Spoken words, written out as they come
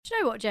Do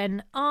you know what,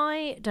 Jen?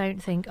 I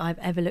don't think I've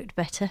ever looked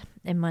better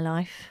in my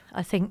life.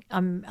 I think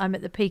I'm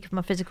at the peak of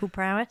my physical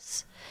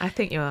prowess. I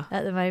think you are.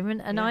 At the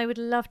moment. And I would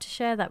love to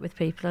share that with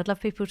people. I'd love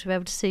people to be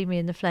able to see me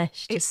in the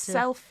flesh. It's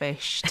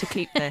selfish to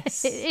keep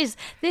this. It is.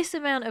 This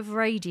amount of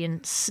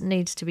radiance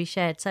needs to be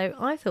shared. So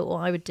I thought what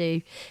I would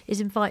do is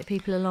invite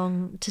people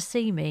along to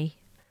see me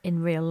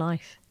in real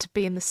life. To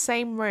be in the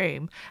same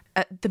room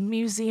at the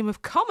Museum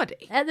of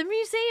Comedy. At the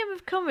Museum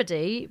of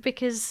Comedy,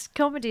 because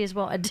comedy is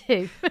what I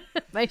do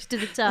most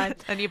of the time.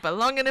 And you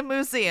belong in a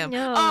museum.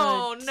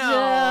 Oh,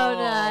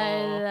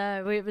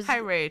 no. It was, how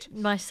rude.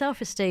 My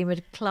self-esteem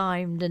had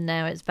climbed and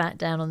now it's back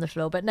down on the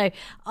floor. But no,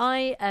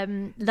 I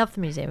love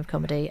the Museum of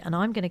Comedy and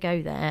I'm going to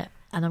go there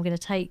and I'm going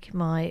to take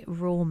my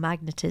raw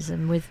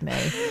magnetism with me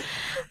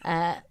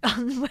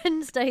on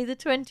Wednesday, the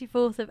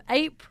 24th of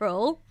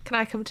April. Can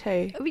I come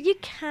too? You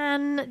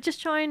can.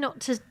 Just try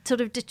not to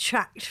sort of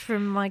detract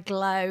from my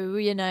glow,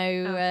 you know.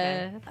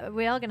 Okay.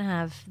 We are going to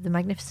have the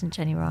magnificent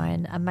Jenny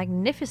Ryan, a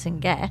magnificent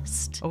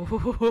guest. Oh.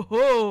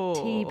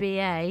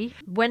 TBA.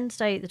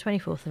 Wednesday, the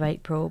 24th of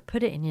April.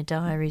 Put it in your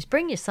diaries.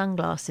 Bring your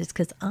sunglasses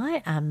because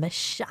I am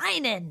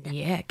shining.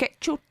 Yeah,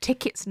 get your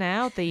tickets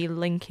now. The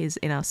link is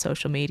in our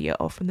social media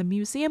or from the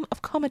Museum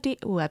of Comedy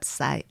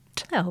website.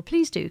 Oh,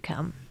 please do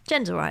come.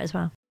 Jen's all right as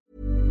well.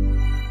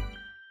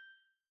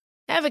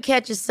 Ever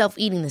catch yourself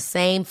eating the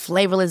same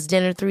flavorless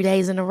dinner 3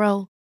 days in a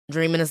row?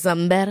 Dreaming of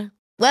something better?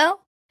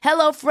 Well,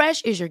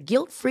 HelloFresh is your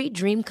guilt-free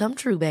dream come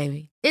true,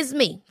 baby. It's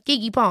me,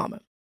 Keke Palmer.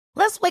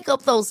 Let's wake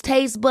up those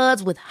taste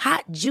buds with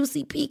hot,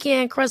 juicy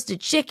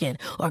pecan-crusted chicken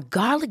or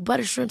garlic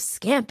butter shrimp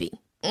scampi.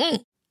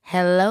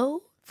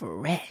 Hello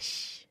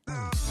Fresh.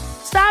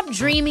 Stop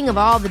dreaming of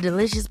all the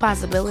delicious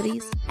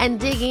possibilities and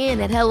dig in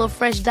at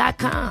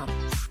HelloFresh.com.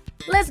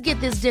 Let's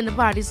get this dinner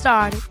party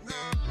started.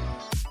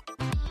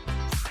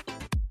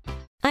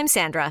 I'm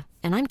Sandra,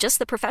 and I'm just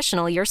the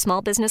professional your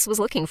small business was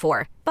looking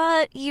for.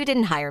 But you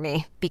didn't hire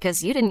me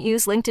because you didn't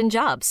use LinkedIn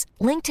Jobs.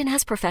 LinkedIn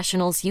has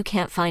professionals you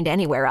can't find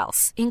anywhere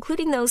else,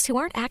 including those who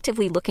aren't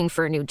actively looking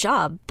for a new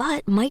job,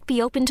 but might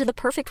be open to the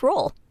perfect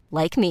role,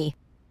 like me.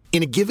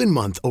 In a given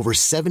month, over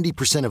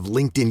 70% of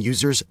LinkedIn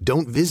users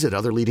don't visit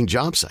other leading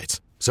job sites.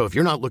 So if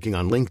you're not looking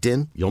on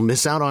LinkedIn, you'll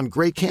miss out on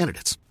great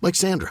candidates like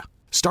Sandra.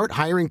 Start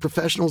hiring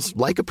professionals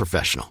like a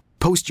professional.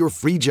 Post your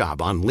free job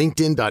on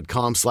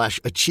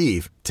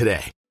linkedin.com/achieve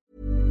today.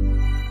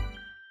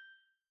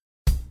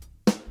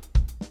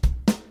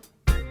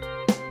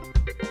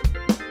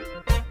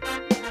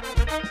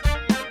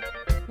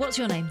 What's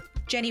your name?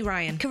 Jenny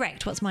Ryan.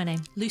 Correct. What's my name?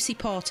 Lucy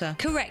Porter.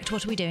 Correct.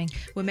 What are we doing?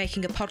 We're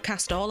making a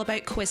podcast all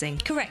about quizzing.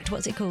 Correct.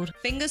 What's it called?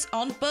 Fingers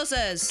on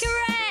buzzers.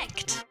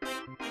 Correct.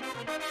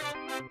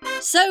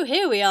 So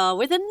here we are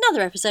with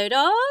another episode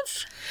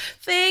of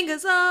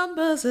Fingers on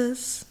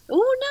buzzers.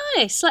 Oh,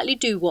 nice. Slightly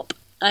doo-wop.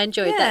 I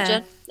enjoyed that,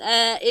 Jen.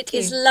 It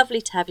is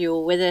lovely to have you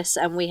all with us,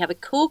 and we have a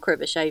corker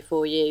of a show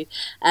for you,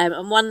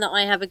 and one that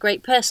I have a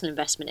great personal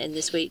investment in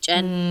this week,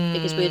 Jen,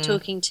 because we're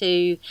talking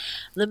to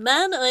the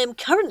man I am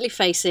currently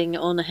facing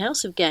on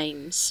House of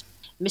Games,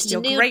 Mr.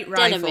 Your Neil great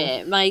rival.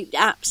 Delamere, my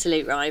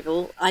absolute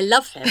rival. I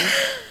love him.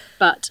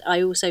 But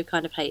I also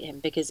kind of hate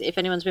him because if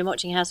anyone's been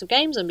watching House of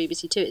Games on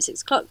BBC Two at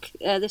 6 o'clock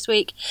this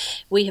week,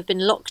 we have been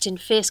locked in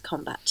fierce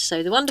combat.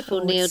 So the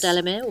wonderful Neil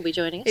Delamere will be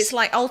joining us. It's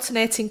like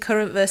alternating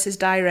current versus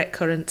direct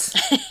current.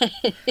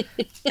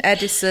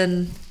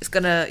 Edison is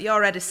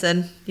you're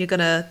Edison, you're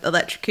gonna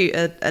electrocute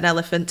an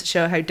elephant to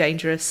show how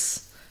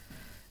dangerous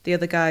the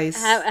other guys.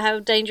 How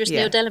dangerous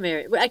Neil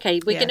Delamere is.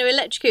 Okay, we're going to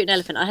electrocute an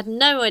elephant. I had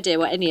no idea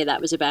what any of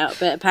that was about,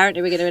 but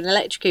apparently we're going to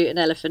electrocute an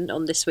elephant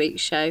on this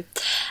week's show.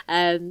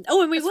 And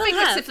we will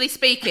figuratively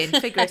speaking.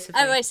 Figuratively.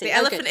 Oh, I see. The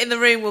elephant in the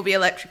room will be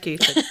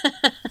electrocuted.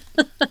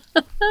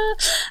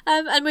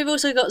 And we've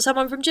also got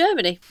someone from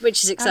Germany,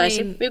 which is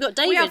exciting. We've got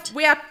David.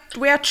 We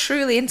are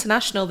truly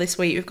international this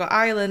week. We've got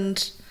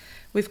Ireland,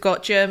 we've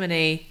got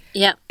Germany.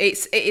 Yeah,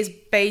 it is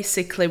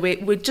basically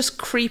we're just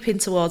creeping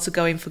towards a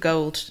going for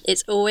gold.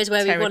 It's always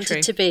where we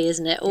wanted to be,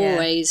 isn't it?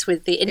 Always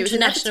with the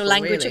international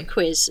language of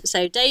quiz.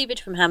 So David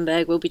from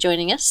Hamburg will be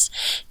joining us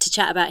to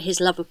chat about his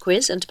love of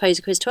quiz and to pose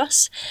a quiz to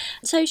us.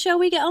 So shall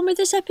we get on with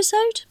this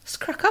episode? Let's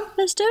crack on.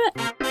 Let's do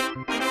it.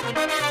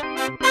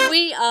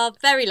 We are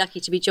very lucky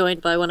to be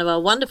joined by one of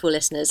our wonderful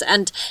listeners,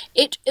 and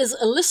it is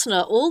a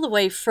listener all the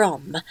way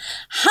from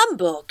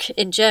Hamburg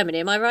in Germany.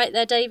 Am I right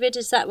there, David?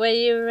 Is that where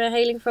you're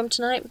hailing from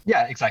tonight?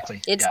 Yeah, exactly.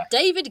 It's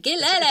David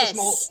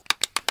Gillelis.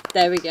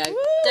 There we go.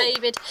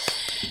 David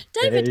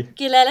Hey.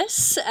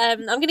 Gillelis.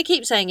 I'm going to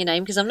keep saying your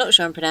name because I'm not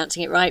sure I'm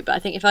pronouncing it right, but I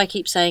think if I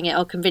keep saying it,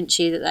 I'll convince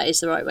you that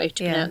is the right way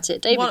to pronounce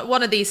it. David,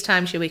 one of these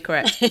times you'll be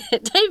correct.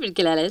 David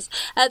Gillelis,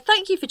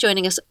 thank you for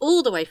joining us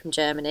all the way from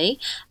Germany.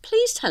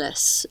 Please tell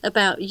us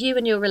about you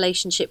and your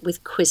relationship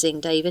with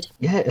quizzing, David.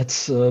 Yeah,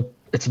 it's a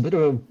bit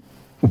of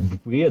a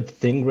weird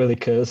thing, really,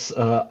 because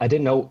I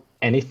didn't know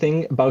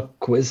anything about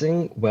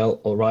quizzing. Well,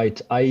 all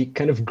right. I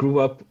kind of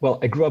grew up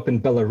in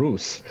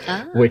Belarus,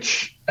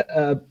 which,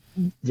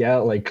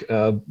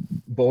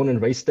 born and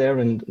raised there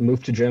and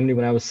moved to Germany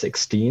when I was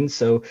 16.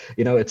 So,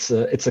 it's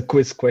a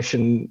quiz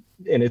question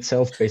in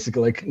itself,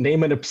 basically, like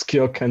name an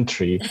obscure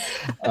country.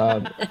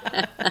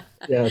 I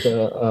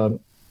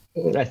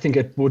think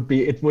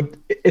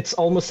it's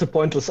almost a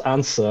pointless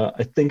answer.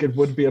 I think it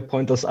would be a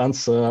pointless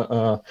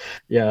answer.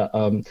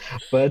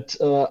 But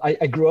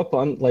I grew up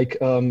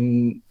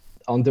on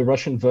on the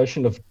Russian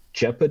version of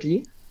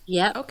Jeopardy.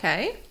 Yeah.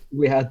 Okay.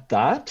 We had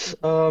that.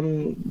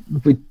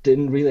 We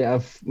didn't really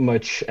have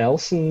much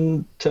else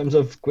in terms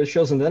of quiz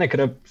shows, and then I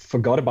kind of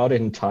forgot about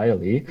it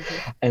entirely.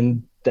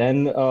 And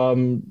then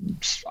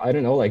I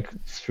don't know, like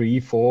 3,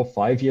 4,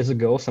 5 years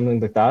ago,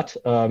 something like that,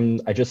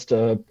 I just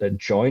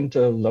joined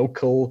a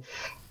local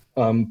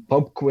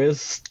pub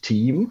quiz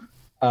team,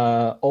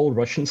 all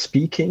Russian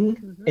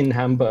speaking in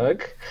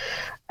Hamburg,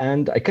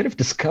 and I kind of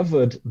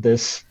discovered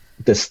this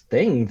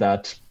thing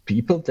that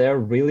people there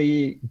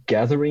really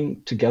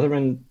gathering together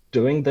and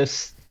doing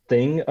this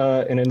thing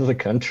in another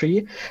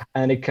country.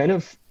 And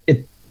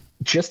it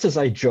just as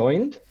I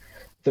joined,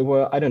 there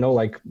were, I don't know,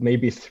 like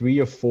maybe 3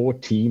 or 4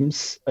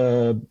 teams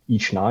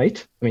each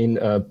night. I mean,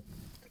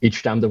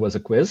 each time there was a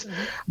quiz.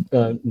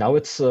 Now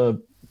it's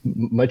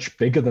much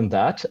bigger than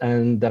that.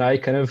 And then I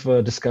kind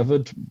of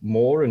discovered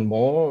more and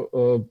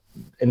more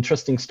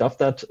interesting stuff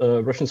that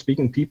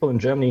Russian-speaking people in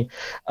Germany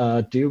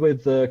do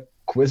with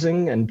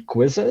quizzing and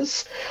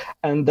quizzes,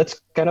 and that's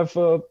kind of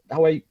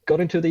how I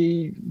got into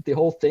the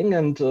whole thing,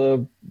 and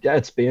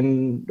it's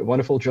been a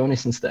wonderful journey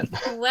since then.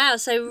 Wow,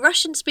 so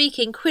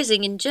Russian-speaking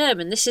quizzing in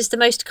German. This is the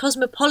most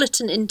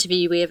cosmopolitan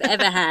interview we have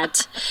ever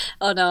had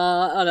on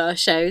our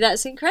show.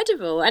 That's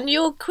incredible. And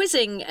you're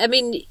quizzing, I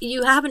mean,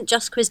 you haven't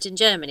just quizzed in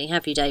Germany,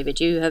 have you, David?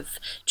 You have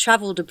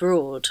travelled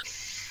abroad.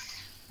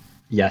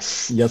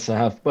 Yes, I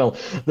have. Well,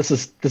 this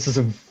is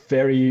a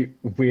very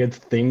weird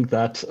thing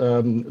that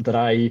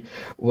I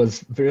was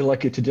very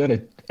lucky to do,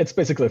 and it's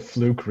basically a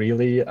fluke,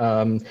 really.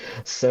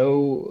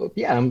 So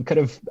yeah, I'm kind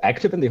of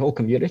active in the whole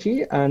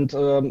community, and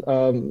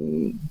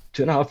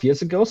 2.5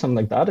 years ago, something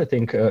like that, I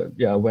think.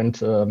 I went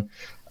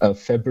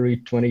February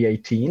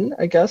 2018,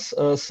 I guess.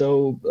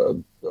 So a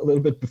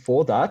little bit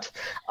before that,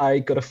 I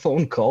got a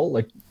phone call,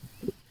 like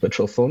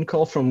virtual phone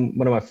call from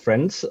one of my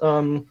friends.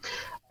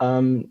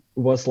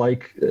 Was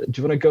like, do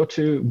you want to go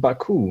to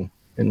Baku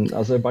in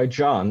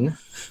Azerbaijan?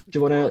 Do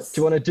you want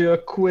to do a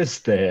quiz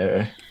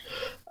there?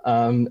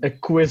 A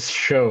quiz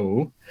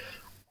show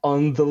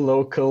on the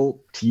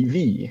local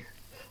TV.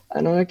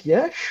 And I'm like,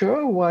 yeah,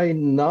 sure, why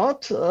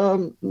not?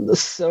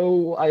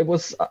 So I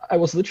was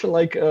literally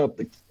like,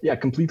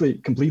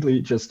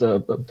 completely just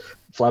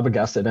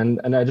flabbergasted,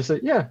 and I just said,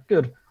 yeah,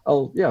 good.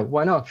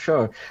 Why not?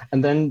 Sure.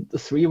 And then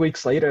 3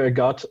 weeks later, I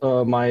got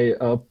my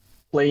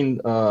plane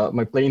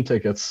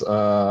tickets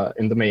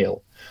in the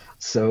mail.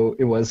 So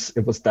it was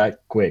that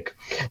quick.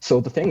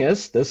 So the thing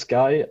is, this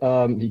guy,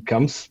 he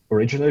comes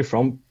originally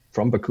from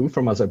Baku,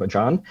 from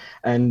Azerbaijan,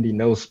 and he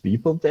knows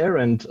people there.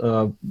 And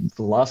the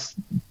last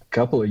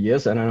couple of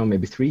years, I don't know,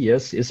 maybe 3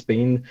 years, he's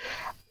been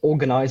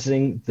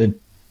organizing the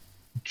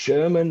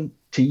German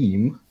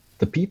team,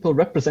 the people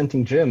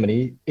representing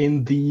Germany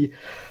in the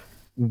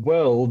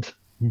World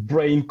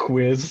Brain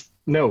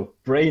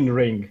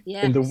Ring,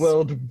 yes, in the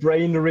World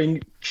Brain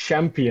Ring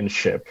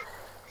Championship.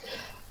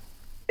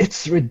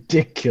 It's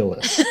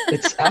ridiculous.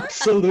 It's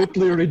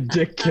absolutely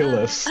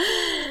ridiculous.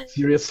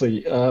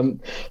 Seriously.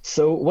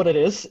 So what it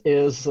is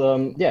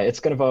it's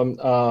kind of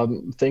a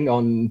thing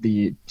on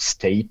the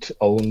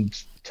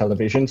state-owned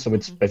television. So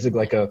it's basically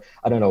like a,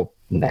 I don't know,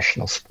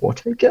 national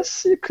sport, I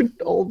guess you could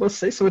almost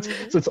say. So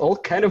it's all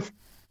kind of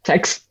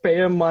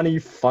taxpayer money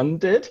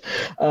funded.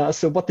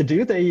 So what they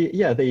do, they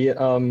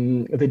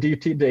do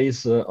 2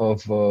 days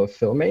of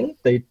filming.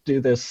 They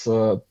do this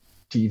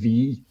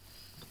TV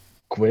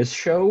quiz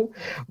show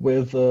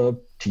with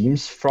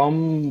teams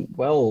from,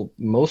 well,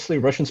 mostly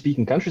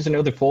Russian-speaking countries. You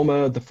know, the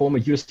former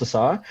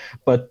USSR,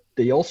 but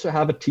they also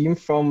have a team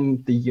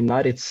from the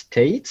United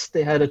States.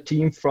 They had a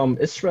team from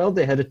Israel.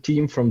 They had a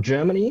team from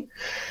Germany,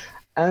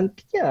 and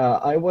yeah,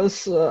 I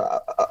was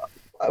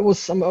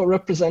somehow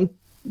representing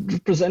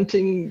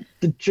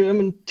the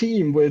German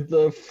team with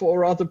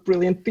 4 other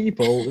brilliant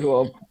people who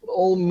are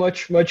all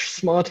much, much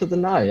smarter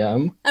than I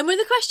am. And were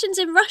the questions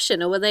in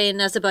Russian, or were they in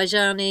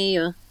Azerbaijani?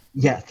 Or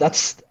yeah,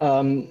 that's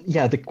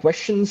the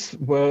questions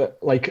were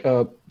like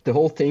the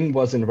whole thing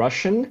was in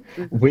Russian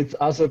with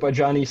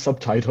Azerbaijani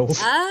subtitles.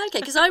 Ah, okay,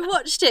 because I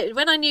watched it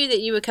when I knew that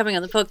you were coming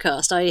on the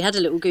podcast. I had a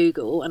little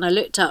Google and I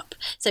looked up.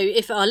 So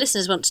if our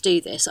listeners want to do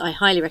this, I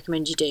highly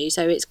recommend you do.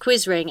 So it's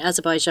Quiz Ring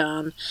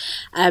Azerbaijan,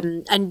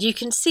 and you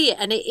can see it,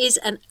 and it is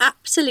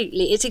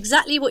it's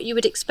exactly what you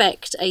would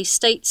expect a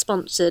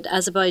state-sponsored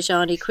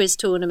Azerbaijani quiz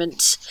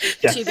tournament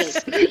to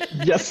be.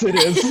 Yes, it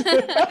is.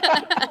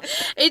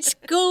 It's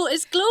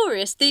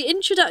glorious. The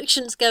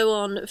introductions go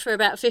on for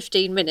about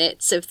 15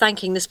 minutes of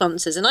thanking the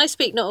sponsors, and I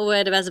speak not a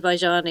word of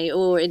Azerbaijani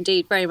or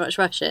indeed very much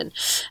Russian,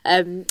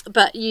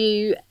 but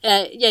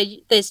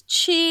there's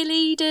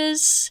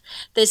cheerleaders,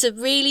 there's a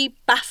really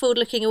baffled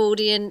looking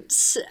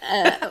audience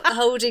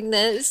holding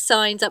the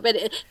signs up,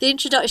 and the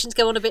introductions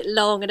go on a bit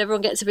long and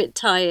everyone gets a bit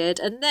tired,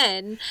 and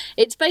then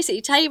it's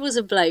basically tables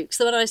of blokes.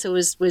 The one I saw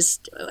was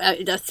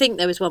I think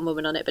there was one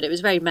woman on it, but it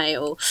was very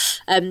male,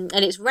 and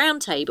it's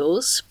round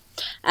tables.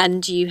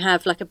 And you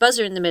have like a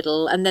buzzer in the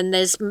middle, and then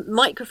there's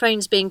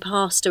microphones being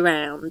passed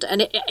around.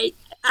 And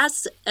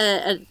as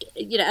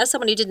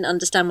someone who didn't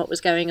understand what was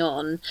going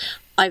on,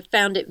 I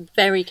found it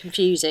very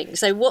confusing.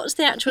 So, what's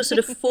the actual sort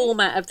of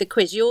format of the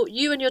quiz? You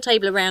and your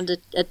table around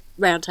a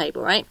round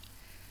table, right?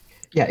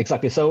 Yeah,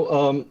 exactly.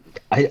 So,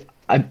 I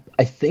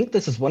think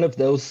this is one of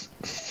those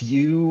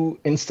few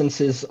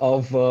instances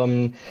of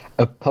a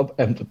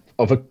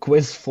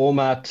quiz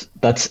format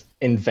that's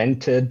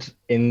invented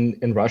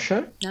in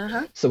Russia.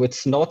 Uh-huh. So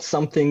it's not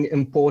something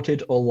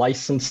imported or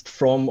licensed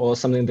from or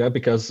something there,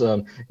 because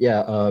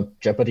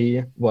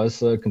Jeopardy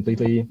was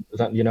completely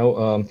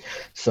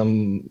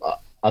some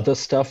other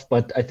stuff,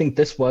 but I think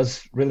this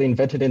was really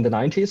invented in the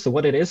 90s. So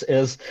what it is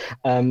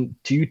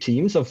 2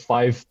 teams of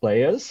 5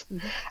 players,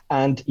 mm-hmm.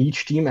 and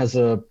each team has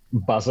a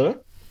buzzer.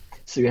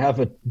 So you have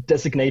a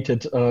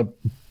designated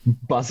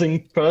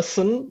buzzing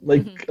person,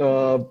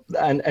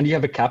 and you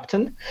have a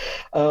captain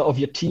of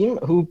your team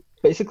who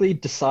basically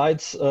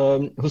decides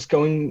who's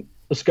going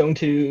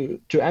to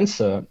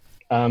answer.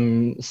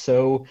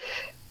 So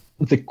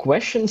the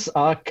questions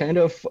are kind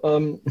of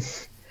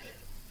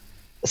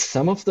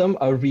some of them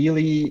are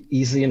really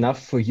easy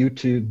enough for you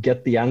to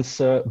get the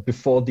answer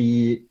before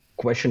the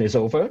question is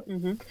over,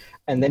 mm-hmm.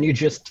 and then you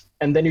just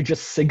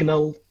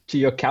signal to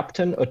your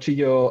captain or to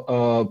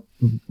your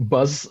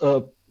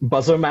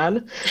buzzer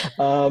man,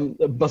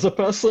 buzzer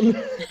person.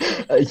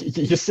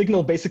 You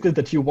signal basically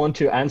that you want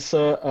to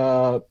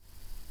answer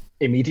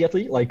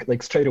immediately,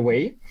 like straight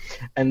away,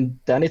 and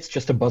then it's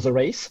just a buzzer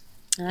race.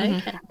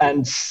 Okay.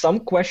 And some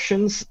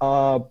questions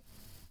are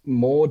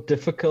more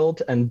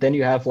difficult, and then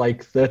you have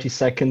like 30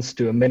 seconds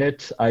to a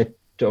minute. I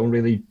don't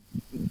really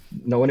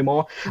know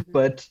anymore, mm-hmm.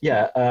 but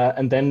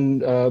and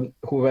then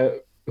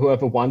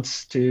whoever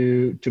wants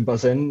to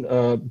buzz in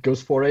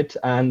goes for it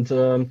and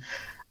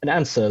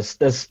answers.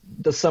 There's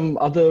some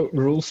other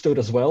rules to it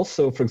as well.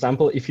 So, for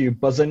example, if you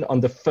buzz in on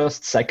the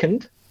first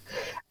second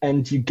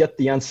and you get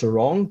the answer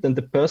wrong, then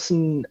the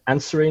person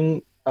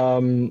answering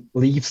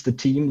leaves the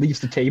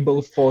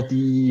table for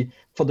the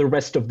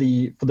rest of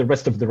the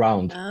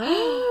round.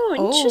 Oh,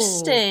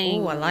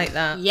 interesting. Oh, I like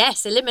that.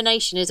 Yes,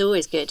 elimination is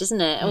always good,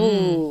 isn't it?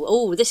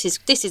 Oh, this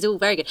is all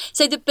very good.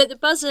 So, but the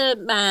buzzer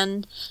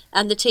man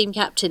and the team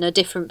captain are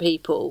different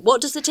people. What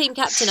does the team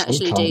captain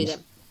actually do then?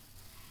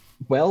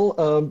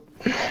 Well,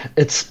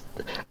 it's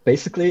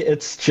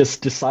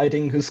just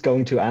deciding who's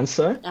going to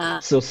answer.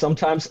 So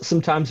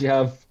sometimes you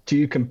have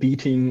 2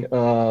 competing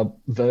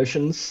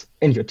versions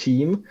in your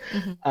team,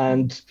 mm-hmm.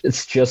 and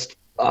it's just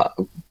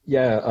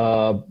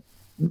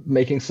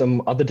making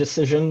some other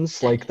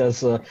decisions. Like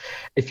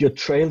if you're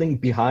trailing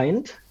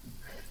behind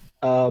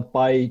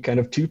by kind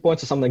of 2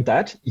 points or something like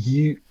that,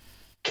 you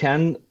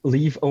can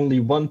leave only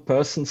one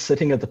person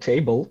sitting at the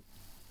table,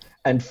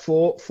 and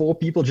four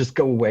people just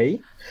go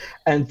away,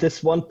 and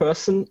this one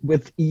person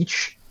with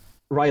each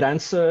right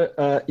answer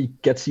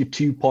it gets you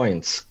 2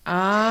 points.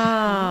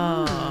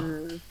 No.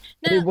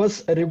 And it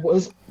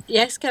was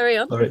Yes, carry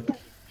on. Sorry.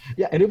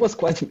 Yeah, and it was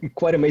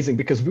quite amazing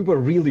because we were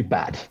really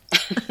bad.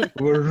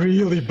 We were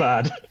really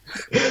bad,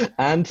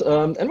 and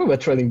we were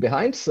trailing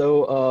behind.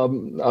 So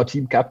our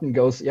team captain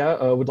goes,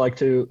 would like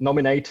to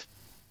nominate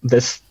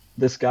this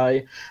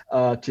guy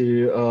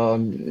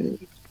to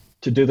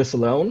do this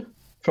alone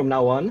from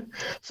now on.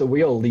 So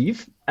we all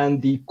leave,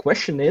 and the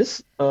question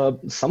is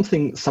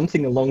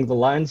something along the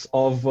lines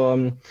of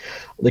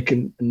like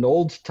an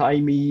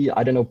old-timey,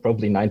 I don't know,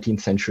 probably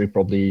 19th century,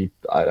 probably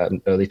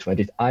early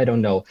 20th, I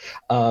don't know,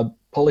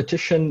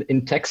 politician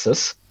in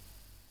Texas,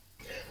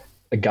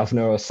 a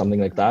governor or something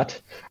like that,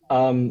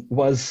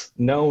 was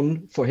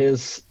known for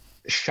his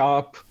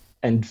sharp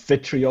and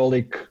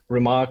vitriolic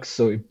remarks.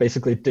 So it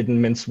basically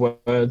didn't mince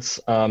words.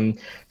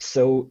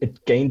 So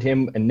it gained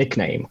him a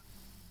nickname.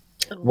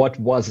 Oh. What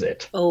was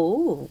it?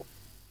 Oh.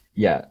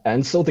 Yeah,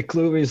 and so the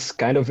clue is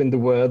kind of in the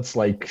words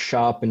like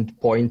sharp and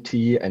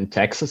pointy and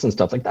Texas and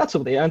stuff like that. So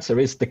the answer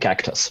is the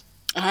cactus.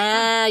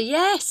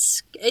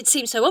 Yes. It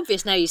seems so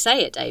obvious now you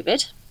say it,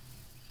 David.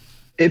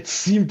 It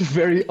seemed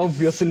very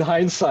obvious in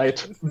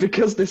hindsight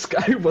because this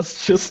guy was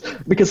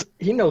because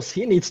he knows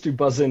he needs to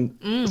buzz in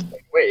the same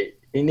way.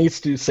 He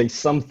needs to say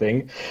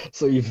something.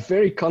 So he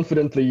very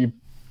confidently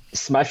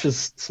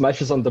smashes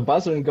on the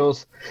buzzer and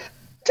goes,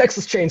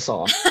 Texas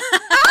Chainsaw.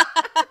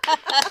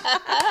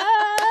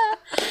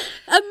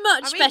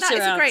 Better that is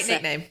answer. A great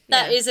nickname.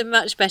 That is a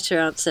much better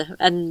answer.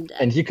 And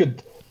you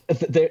could,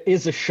 there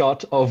is a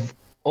shot of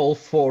all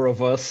 4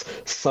 of us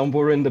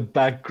somewhere in the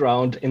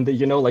background in the,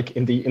 like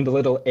in the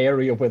little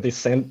area where they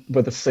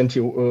sent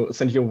you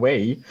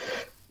away,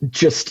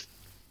 just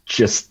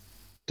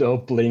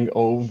doubling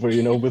over,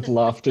 with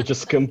laughter,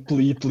 just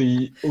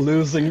completely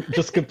losing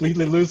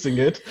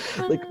it.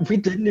 Like we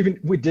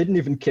didn't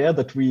even care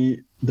that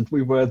we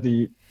were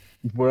the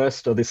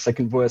worst or the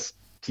second worst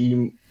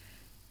team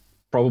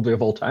probably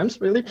of all times,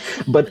 really.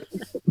 But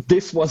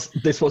this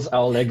was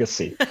our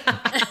legacy.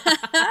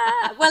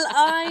 Well,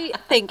 I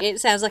think it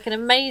sounds like an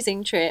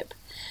amazing trip.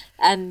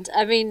 And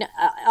I mean,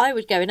 I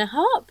would go in a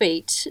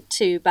heartbeat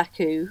to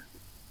Baku.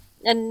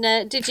 And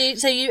did you?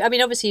 So I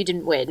mean, obviously you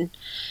didn't win,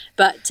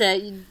 but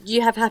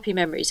you have happy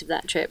memories of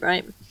that trip,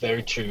 right?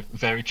 Very true,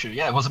 very true.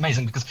 Yeah, it was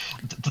amazing because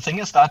the thing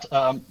is that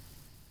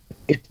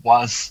it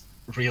was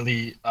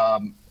really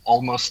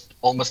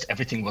almost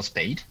everything was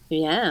paid.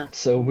 Yeah.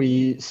 So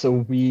we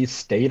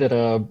stayed at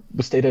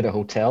a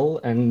hotel,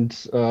 and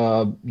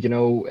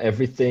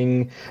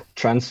everything,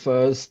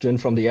 transfers to and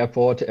from the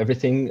airport,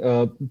 everything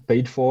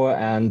paid for,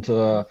 and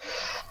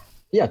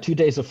 2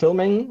 days of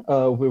filming.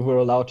 We were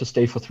allowed to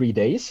stay for 3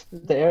 days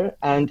there,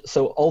 and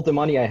so all the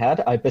money I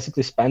had, I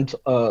basically spent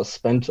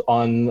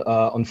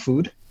on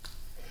food.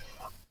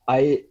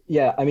 I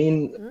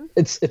mean,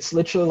 it's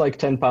literally like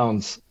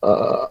 £10.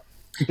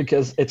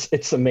 Because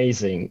it's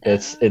amazing.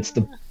 It's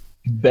the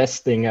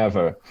best thing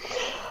ever.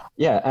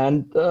 Yeah,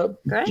 and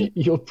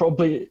you'll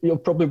probably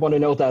want to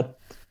know that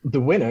the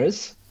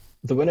winners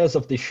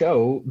of the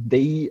show,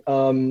 they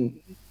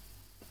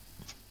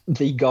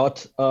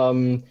got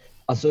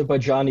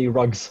Azerbaijani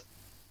rugs.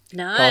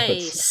 Nice,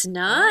 carpets.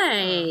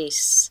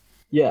 nice.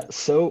 Yeah,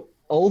 so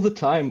all the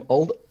time,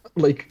 all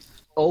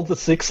the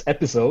 6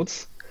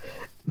 episodes,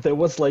 there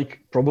was like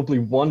probably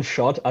one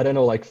shot, I don't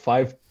know, like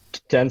 5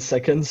 to 10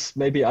 seconds,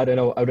 maybe, I don't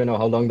know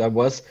how long that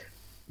was,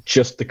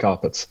 just the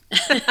carpets.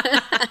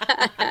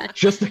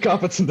 Just the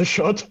carpets in the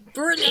shot.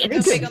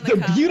 Brilliant.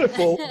 They're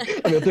beautiful.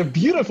 I mean, they're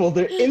beautiful,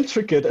 they're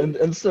intricate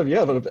and stuff,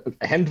 yeah,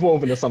 hand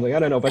woven or something, I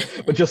don't know, but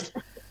just,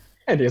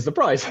 and here's the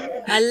prize.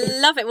 I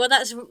love it. Well,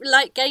 that's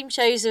like game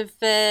shows of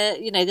the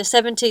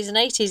 70s and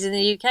 80s in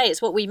the UK.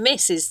 It's what we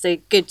miss, is the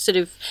good sort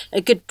of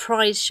a good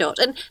prize shot.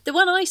 And the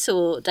one I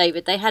saw,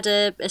 David, they had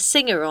a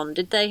singer on.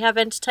 Did they have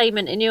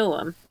entertainment in your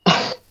one?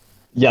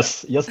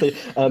 Yes, they.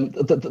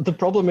 The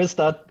problem is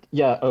that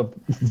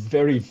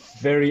very,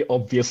 very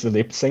obviously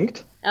lip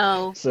synced.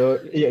 Oh. So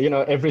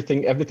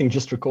everything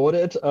just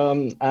recorded.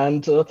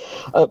 The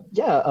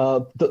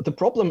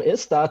problem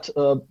is that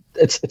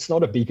it's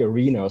not a big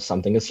arena or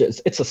something.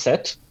 It's a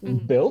set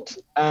built,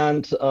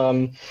 and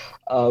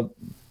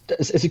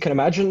as you can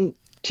imagine,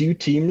 2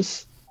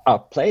 teams are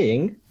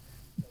playing,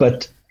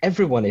 but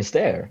everyone is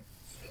there.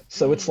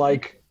 So it's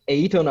like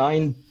 8 or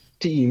 9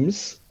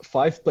 teams,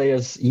 5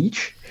 players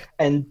each,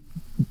 and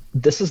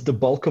this is the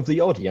bulk of the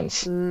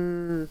audience.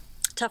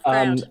 Tough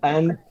crowd.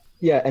 And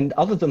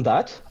other than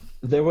that,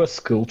 there were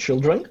school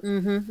children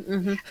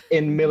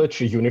in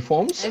military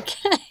uniforms.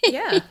 Okay.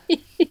 Yeah.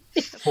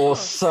 For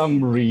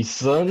some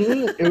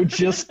reason,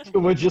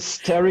 were just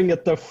staring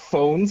at their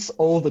phones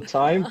all the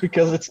time,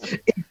 because it's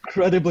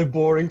incredibly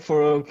boring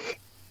for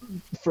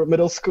a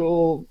middle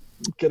school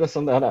kid or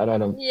something. I don't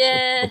know.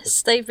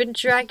 Yes, they've been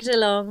dragged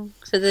along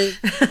for the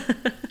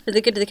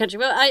good of the country.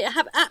 Well, I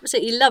have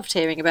absolutely loved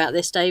hearing about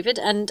this, David,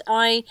 and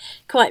I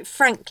quite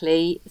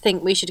frankly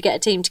think we should get a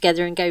team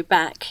together and go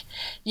back.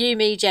 You,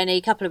 me, Jenny,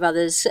 a couple of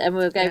others, and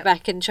we'll go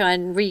back and try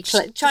and get those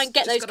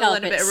carpets. Learn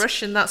a bit of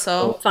Russian, that's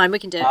all. Fine, we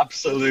can do it.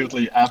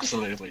 Absolutely.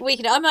 We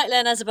can. I might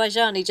learn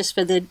Azerbaijani just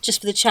for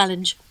the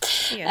challenge.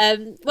 Yeah.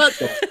 Well,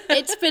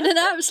 it's been an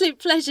absolute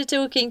pleasure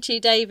talking to you,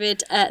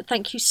 David.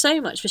 Thank you so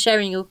much for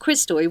sharing your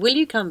quiz story. Will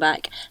you come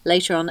back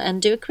later on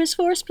and do a quiz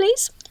for us,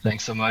 please?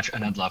 Thanks so much,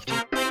 and I'd love to.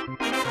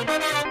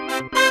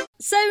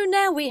 So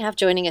now we have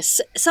joining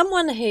us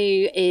someone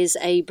who is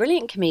a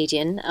brilliant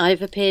comedian.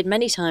 I've appeared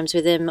many times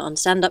with him on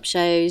stand-up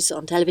shows,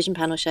 on television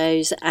panel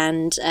shows,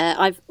 and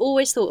I've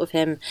always thought of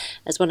him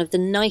as one of the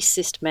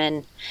nicest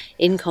men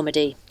in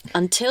comedy.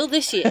 Until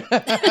this year.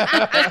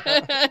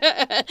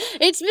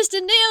 It's Mr.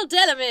 Neil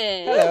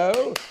Delamere.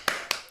 Hello.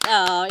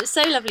 Oh, it's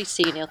so lovely to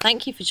see you, Neil.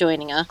 Thank you for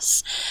joining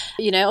us.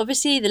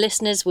 Obviously the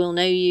listeners will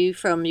know you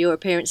from your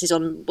appearances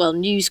on,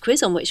 News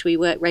Quiz, on which we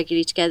work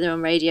regularly together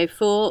on Radio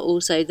 4,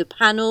 also The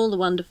Panel, the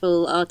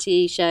wonderful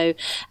RTE show,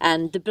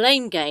 and The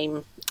Blame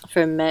Game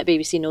from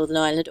BBC Northern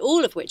Ireland,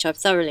 all of which I've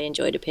thoroughly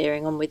enjoyed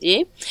appearing on with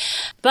you.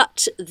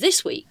 But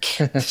this week,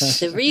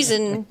 the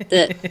reason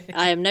that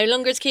I am no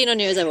longer as keen on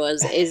you as I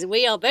was is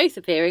we are both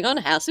appearing on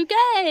House of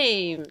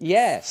Games.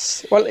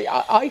 Yes. Well,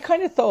 I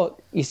kind of thought,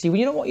 you see,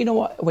 you know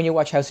what, when you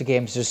watch House of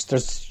Games,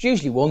 there's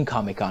usually one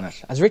comic on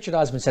it. As Richard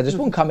Osman said, there's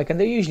one comic and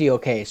they're usually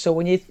okay. So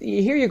when you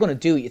hear you're going to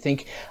do it, you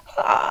think,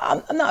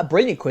 I'm not a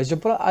brilliant quizzer,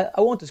 but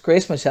I won't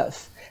disgrace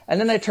myself. And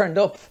then I turned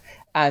up,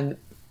 and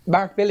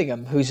Mark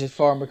Billingham, who's a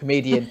former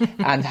comedian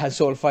and has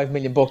sold 5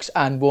 million books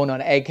and won on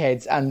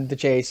Eggheads and The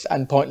Chase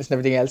and Pointless and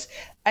everything else,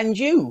 and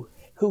you,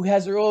 who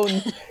has your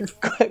own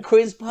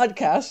quiz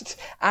podcast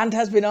and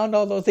has been on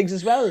all those things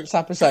as well,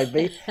 sat beside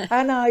me,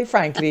 and I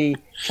frankly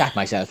shat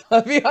myself,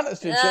 I'll be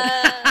honest with you.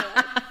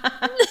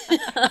 I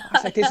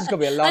was like, this is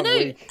going to be a long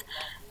week.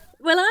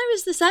 Well, I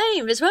was the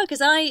same as well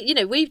because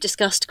we've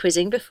discussed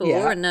quizzing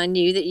before, and I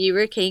knew that you were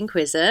a keen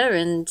quizzer,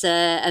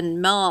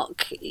 and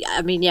Mark.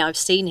 I mean, I've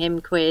seen him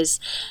quiz,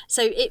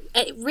 so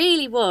it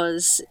really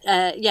was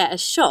a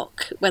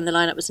shock when the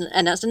lineup was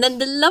announced, and then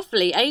the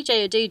lovely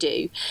AJ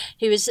Odudu,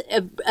 who is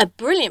a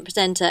brilliant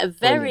presenter, a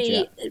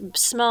very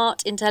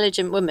smart,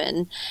 intelligent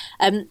woman,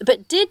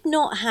 but did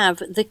not have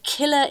the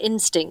killer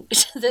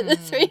instinct that the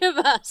three of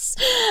us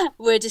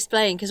were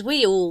displaying because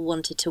we all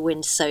wanted to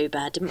win so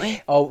bad, didn't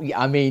we? Oh, yeah,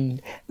 I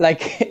mean,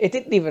 like, it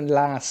didn't even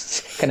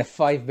last kind of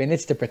 5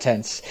 minutes, the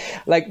pretense.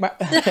 Like,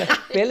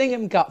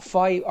 Billingham got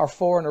 5 or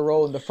 4 in a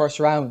row in the first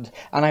round,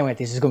 and I went,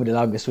 this is going to be the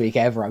longest week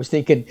ever. I was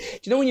thinking, do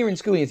you know when you're in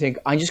school and you think,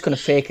 I'm just going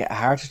to fake a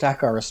heart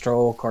attack or a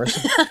stroke or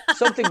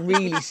something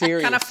really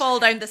serious? Kind of fall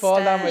down the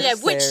stairs. Yeah,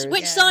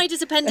 which side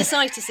is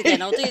appendicitis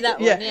again? I'll do that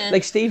one, yeah.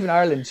 Like Stephen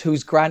Ireland,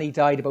 whose granny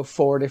died about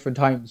 4 different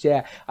times.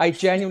 Yeah, I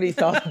genuinely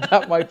thought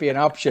that might be an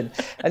option.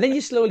 And then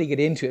you slowly get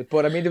into it.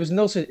 But I mean, there was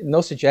no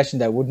suggestion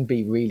that it wouldn't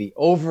be really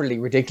overly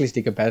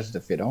ridiculously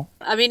competitive, you know?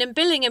 I mean, and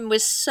Billingham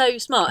was so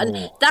smart.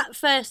 And that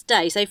first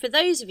day, so for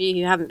those of you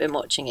who haven't been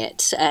watching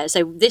it,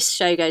 so this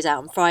show goes out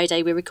on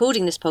Friday. We're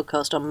recording this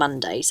podcast on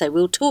Monday. So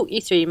we'll talk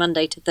you through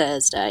Monday to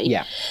Thursday.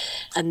 Yeah.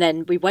 And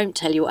then we won't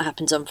tell you what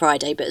happens on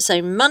Friday. But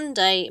so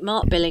Monday,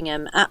 Mark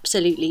Billingham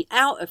absolutely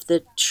out of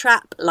the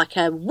trap like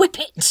a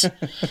whippet.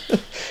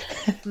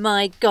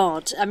 My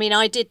God. I mean,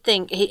 I did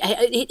think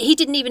he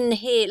didn't even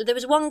hear. There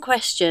was one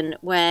question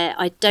where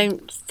I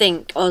don't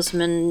think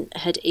Osman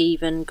had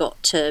even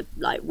got to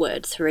like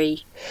word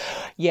 3.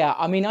 Yeah,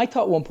 I mean, I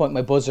thought at one point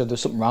my buzzer, there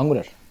was something wrong with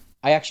it.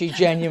 I actually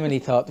genuinely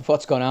thought,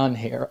 what's going on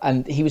here?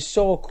 And he was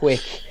so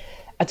quick.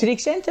 And to the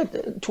extent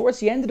that towards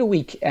the end of the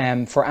week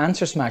for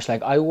Answer Smash,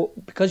 like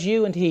because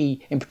you and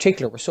he in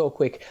particular were so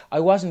quick, I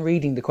wasn't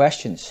reading the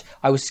questions.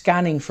 I was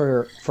scanning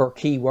for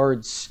key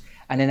words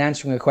and then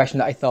answering a question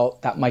that I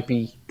thought that might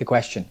be the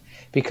question.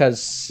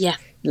 Because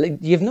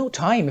you have no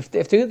time. If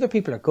the other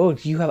people are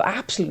good, you have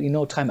absolutely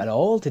no time at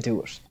all to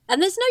do it.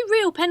 And there's no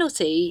real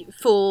penalty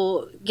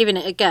for giving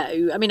it a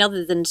go. I mean,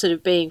 other than sort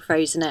of being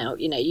frozen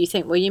out, you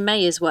think, well, you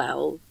may as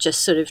well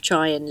just sort of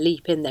try and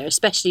leap in there,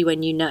 especially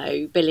when you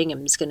know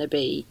Billingham's going to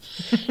be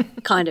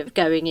kind of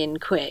going in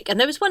quick. And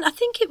there was one, I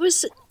think it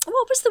was,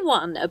 what was the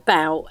one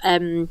about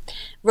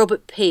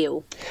Robert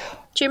Peel?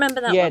 Do you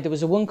remember that one? Yeah, there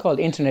was a one called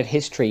Internet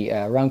History,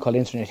 a round called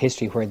Internet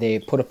History, where they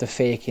put up the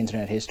fake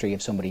internet history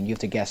of somebody and you have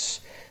to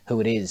guess who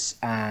it is.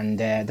 And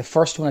the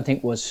first one, I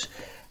think, was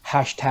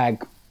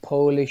hashtag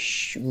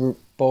Polish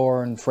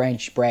born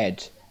French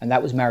bred, and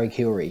that was Marie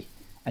Curie.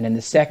 And then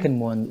the second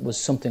one was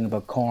something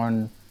about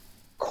corn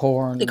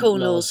the corn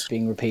laws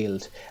being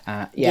repealed.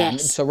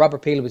 Yes. So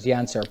Robert Peel was the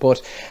answer.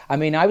 But I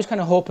mean, I was kind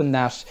of hoping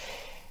that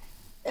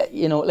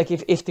like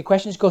if the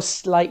questions go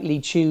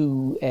slightly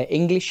to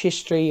English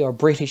history or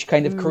British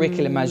kind of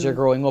curriculum as you're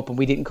growing up, and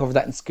we didn't cover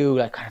that in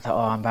school, I kind of thought,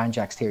 I'm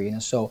Banjack's theory,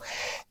 So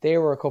there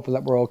were a couple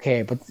that were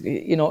okay, but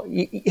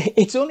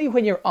it's only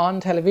when you're on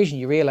television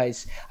you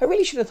realise I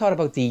really should have thought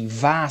about the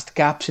vast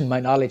gaps in my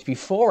knowledge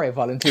before I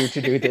volunteered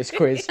to do this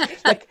quiz.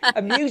 Like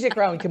a music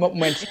round came up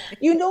and went,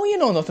 you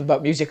know nothing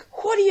about music.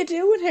 What are you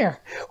doing here?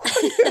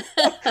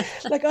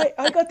 Like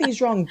I got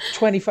these wrong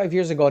 25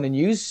 years ago on a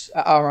news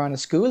or on a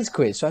schools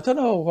quiz, so I don't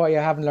know why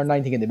I haven't learned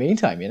anything in the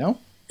meantime,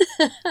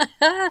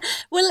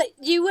 Well,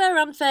 you were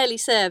unfairly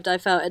served, I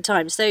felt at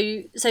times.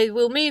 So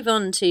we'll move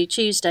on to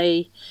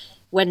Tuesday,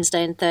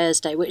 Wednesday and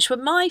Thursday, which were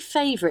my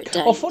favourite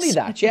days. Oh, funny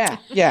that,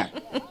 yeah.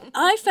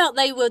 I felt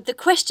the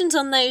questions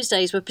on those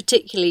days were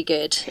particularly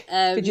good.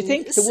 Did you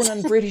think the one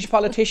on British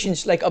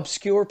politicians, like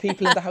obscure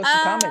people in the House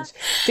of Commons,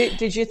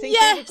 did you think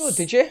they were good,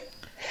 did you?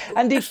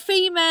 And the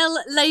female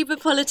Labour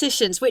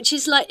politicians, which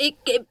is like,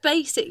 it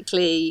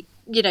basically...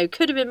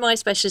 could have been my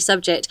specialist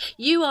subject.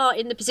 You are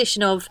in the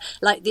position of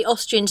like the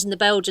Austrians and the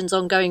Belgians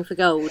on Going for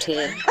Gold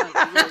here.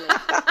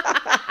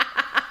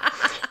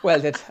 Well,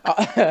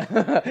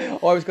 I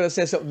was going to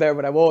say something there,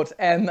 but I won't.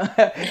 I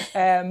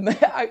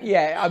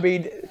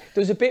mean, there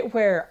was a bit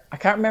where I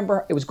can't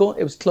remember. It was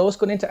close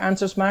going into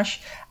Answer Smash,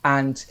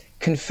 and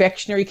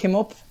confectionery came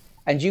up.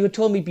 And you had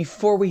told me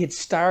before we had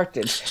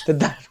started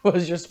that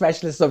was your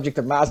specialist subject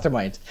of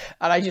Mastermind.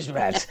 And I just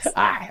went,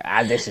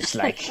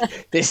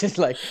 this is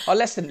like,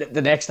 unless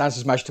the next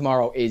Answer Smash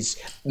tomorrow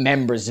is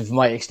members of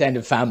my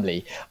extended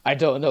family, I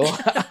don't know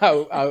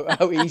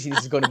how easy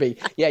this is going to be.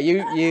 Yeah,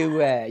 you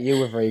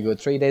were very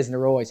good. 3 days in a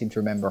row, I seem to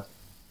remember.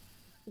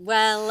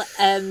 Well,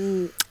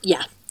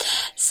 yeah.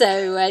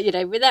 So,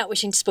 without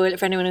wishing to spoil it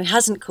for anyone who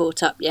hasn't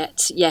caught up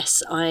yet,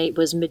 yes, I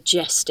was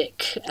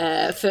majestic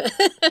for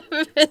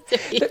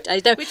 3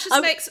 days. No, which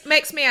just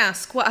makes me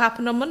ask, what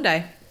happened on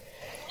Monday?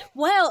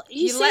 Well,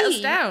 you let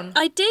us down.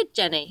 I did,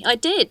 Jenny. I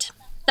did.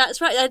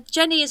 That's right.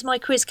 Jenny is my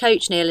quiz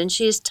coach, Neil, and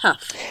she is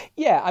tough.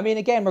 Yeah, I mean,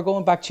 again, we're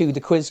going back to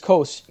the quiz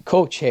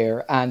coach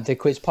here and the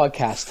quiz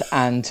podcast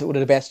and one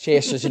of the best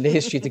chasers in the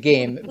history of the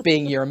game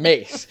being your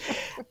mate.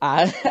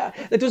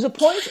 There was a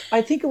point,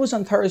 I think it was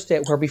on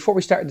Thursday, where before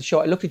we started the show,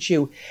 I looked at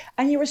you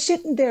and you were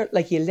sitting there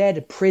like you led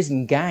a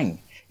prison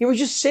gang. You were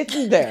just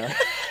sitting there,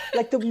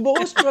 like the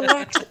most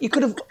relaxed. You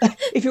could have,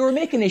 if you were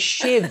making a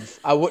shiv,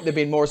 I wouldn't have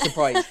been more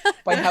surprised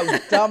by how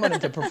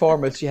dominant a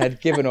performance you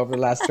had given over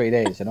the last 3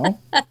 days, you know?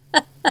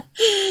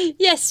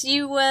 Yes,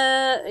 you were.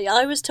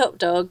 I was top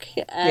dog.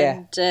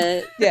 And,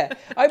 yeah.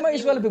 I might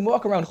as well have been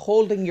walking around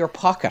holding your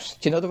pocket.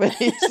 Do you know the way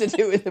they used to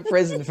do in the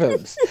prison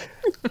films?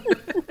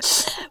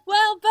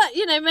 Well, but,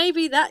 you know,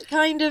 maybe that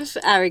kind of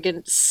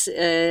arrogance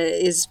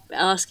is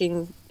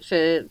asking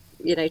for,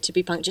 you know, to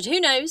be punctured. Who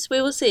knows?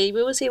 We will see.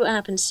 We will see what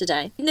happens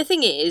today. And the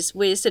thing is,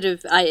 we're sort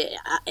of, I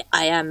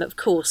am, of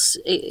course,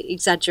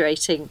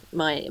 exaggerating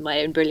my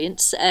own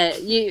brilliance.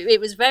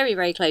 It was very,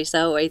 very close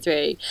the whole way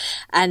through.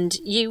 And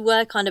you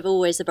were kind of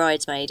always the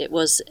bridesmaid. It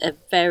was a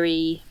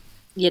very,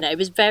 you know, it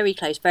was very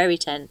close, very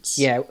tense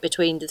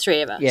between the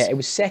three of us. Yeah, it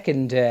was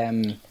second.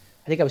 I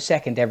think I was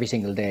second every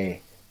single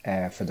day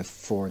for the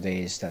 4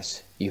 days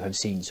that you have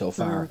seen so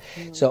far.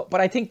 So, but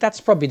I think that's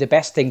probably the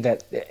best thing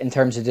that, in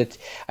terms of it,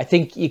 I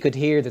think you could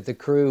hear that the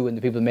crew and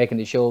the people making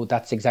the show,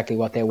 that's exactly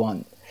what they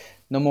want.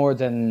 No more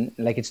than,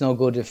 like, it's no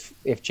good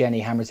if Jenny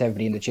hammers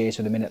everybody in the chase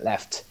with a minute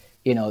left.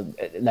 You know,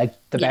 like,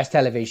 the best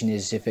television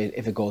is if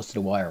it goes to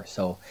the wire.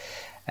 So,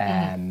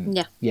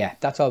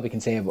 that's all we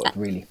can say about it,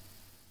 really.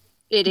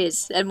 It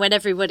is, and when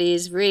everybody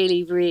is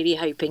really, really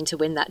hoping to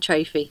win that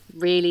trophy,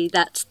 really,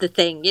 that's the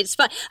thing. It's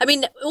fun. I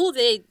mean, all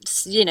the,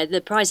 you know, the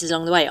prizes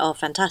along the way are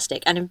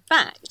fantastic, and in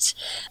fact,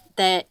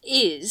 there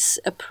is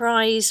a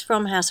prize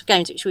from House of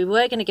Games which we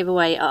were going to give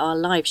away at our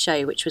live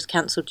show, which was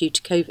cancelled due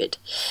to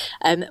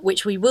COVID,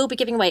 which we will be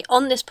giving away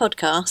on this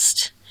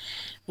podcast.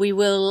 We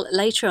will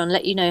later on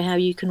let you know how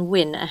you can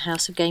win a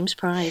House of Games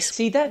prize.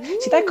 See that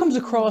comes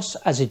across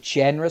as a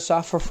generous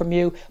offer from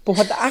you, but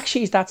what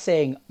actually is that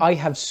saying? I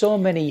have so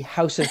many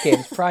House of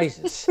Games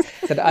prizes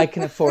that I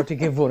can afford to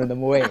give one of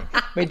them away.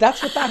 I mean,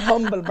 that's what that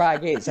humble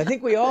brag is. I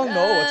think we all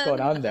know what's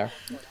going on there.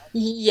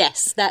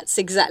 Yes,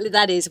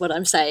 that is what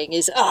I'm saying.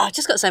 Is I've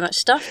just got so much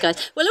stuff,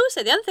 guys. Well,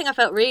 also the other thing I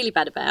felt really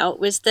bad about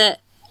was that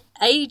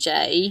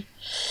AJ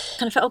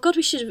kind of felt, oh God,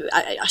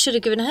 I should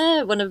have given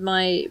her one of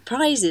my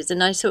prizes,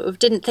 and I sort of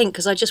didn't think,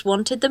 because I just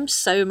wanted them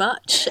so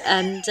much,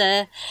 and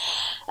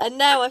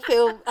now I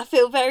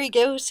feel very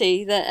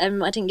guilty that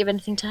I didn't give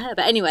anything to her.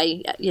 But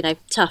anyway, you know,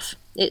 tough.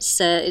 It's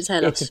her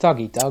loss. It's a dog.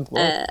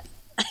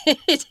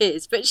 It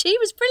is, but she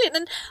was brilliant,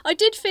 and I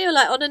did feel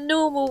like on a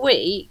normal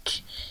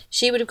week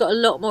she would have got a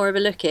lot more of a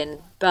look in,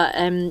 but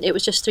it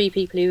was just 3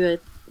 people who were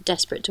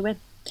desperate to win.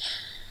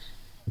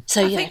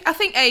 So I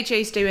think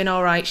AJ's doing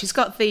all right. She's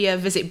got the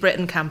Visit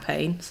Britain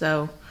campaign,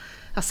 so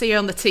I see her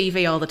on the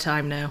TV all the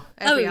time now.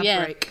 Every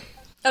ad break.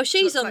 Oh,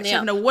 she's on she's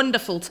having a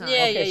wonderful time.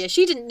 Yeah.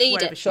 She didn't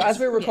need it. So as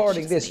we're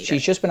recording this,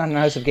 she's just been on the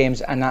House of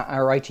Games, and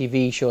our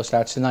ITV show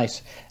starts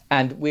tonight.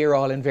 And we're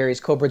all in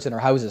various cupboards in our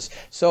houses.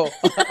 So,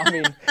 I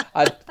mean,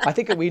 I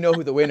think we know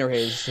who the winner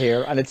is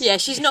here. And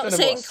she's not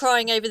sitting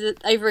crying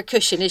over a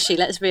cushion, is she?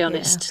 Let's be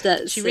honest.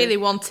 Yeah. She really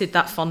wanted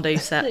that fondue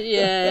set.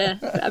 Yeah,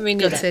 I mean,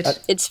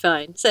 it's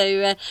fine.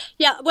 So,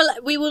 well,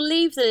 we will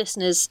leave the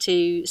listeners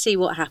to see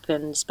what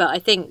happens. But I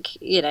think,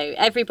 you know,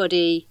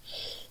 everybody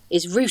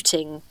is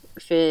rooting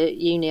for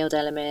you, Neil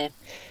Delamere.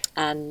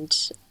 And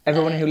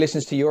everyone who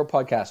listens to your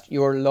podcast,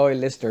 your loyal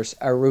listeners,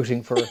 are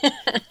rooting for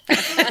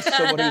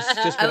someone who's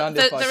just been on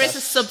this podcast. There is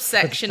a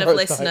subsection of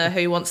listener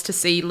who wants to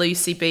see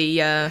Lucy be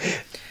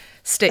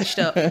stitched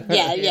up.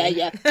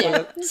 Yeah.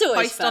 It's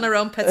always hoist on her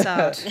own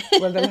petard.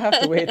 Well, they'll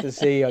have to wait to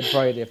see on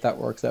Friday if that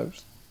works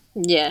out.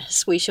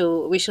 Yes, we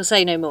shall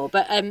say no more.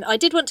 But I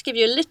did want to give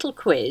you a little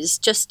quiz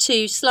just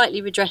to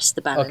slightly redress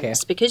the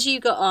balance, because you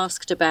got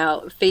asked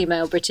about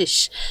female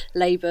British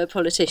Labour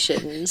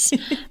politicians.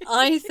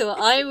 I thought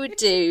I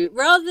would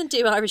rather than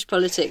do Irish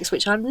politics,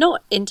 which I'm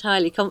not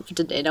entirely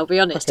confident in, I'll be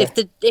honest.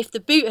 Okay. If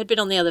the boot had been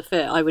on the other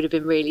foot, I would have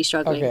been really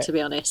struggling, to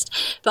be honest.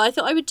 But I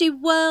thought I would do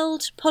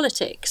world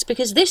politics,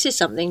 because this is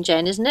something,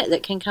 Jen, isn't it,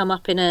 that can come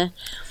up in a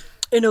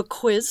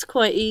quiz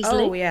quite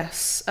easily. Oh,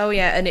 yes. Oh,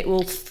 yeah, and it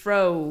will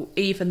throw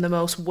even the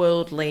most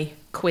worldly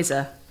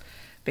quizzer,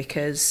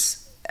 because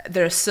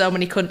there are so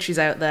many countries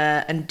out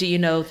there, and do you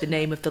know the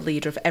name of the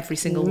leader of every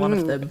single one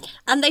of them?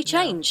 And they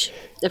change,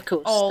 of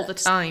course. All the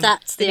time.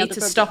 That's the They other need to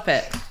problem. stop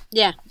it.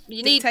 Yeah.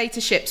 You need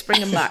dictatorships,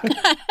 bring them back.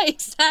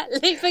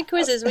 Exactly, for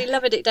quizzes, we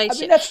love a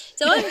dictatorship.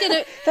 I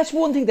mean, that's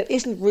one thing that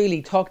isn't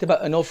really talked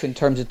about enough in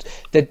terms of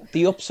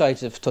the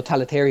upsides of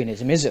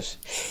totalitarianism, is it?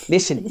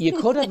 Listen, you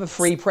could have a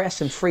free press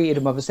and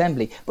freedom of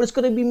assembly, but it's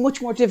going to be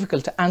much more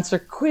difficult to answer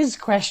quiz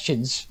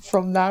questions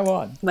from now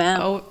on.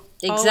 Well,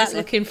 exactly. Always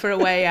looking for a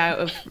way out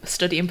of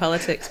studying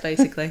politics,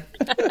 basically.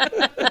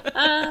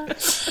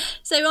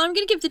 So I'm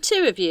going to give the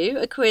two of you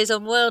a quiz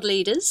on world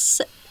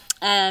leaders.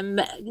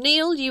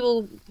 Neil, you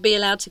will be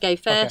allowed to go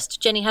first.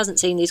 Okay. Jenny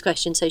hasn't seen these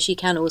questions, so she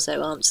can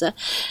also answer.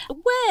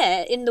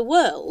 Where in the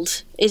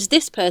world is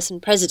this person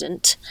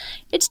president?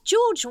 It's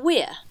George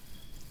Weah.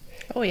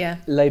 Oh, yeah.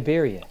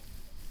 Liberia.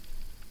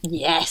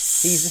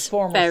 Yes. He's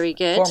a very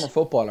good former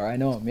footballer. I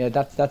know him. Yeah,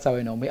 that's how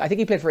I know him. I think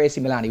he played for AC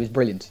Milan. He was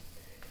brilliant.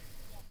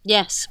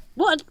 Yes.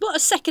 What a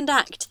second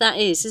act that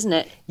is, isn't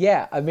it?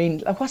 Yeah, I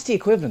mean, what's the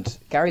equivalent?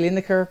 Gary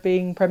Lineker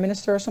being Prime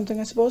Minister or something,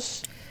 I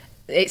suppose?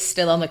 It's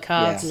still on the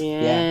cards.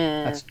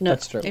 Yeah.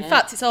 That's true. In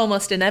fact, it's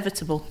almost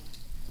inevitable.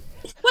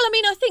 Well, I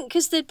mean, I think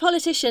because the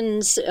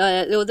politicians,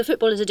 or the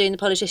footballers are doing the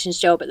politicians'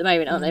 job at the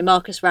moment, aren't they?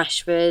 Marcus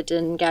Rashford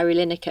and Gary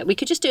Lineker. We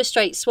could just do a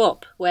straight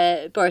swap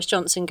where Boris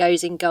Johnson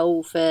goes in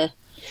goal for,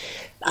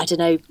 I don't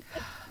know,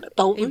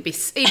 Bolton. He'd be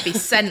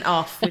sent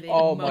off within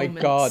Oh moments.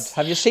 my God!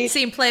 Have you seen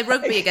him play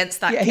rugby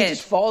against that yeah, kid? He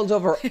just falls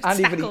over.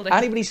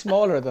 Anybody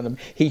smaller than him,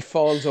 he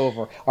falls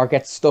over or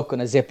gets stuck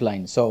on a zip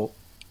line. So,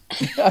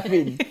 I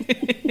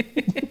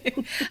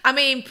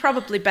mean,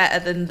 probably better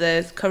than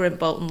the current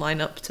Bolton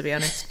lineup, to be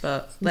honest.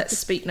 But let's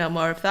speak no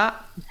more of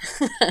that.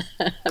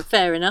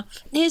 Fair enough.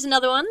 Here's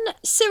another one: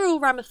 Cyril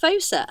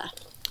Ramaphosa.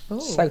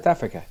 Ooh. South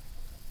Africa.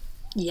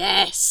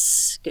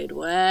 Yes, good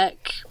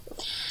work.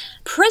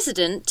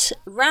 President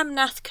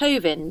Ramnath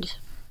Kovind.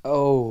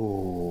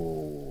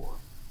 Oh.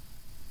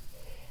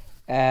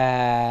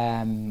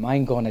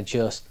 I'm going to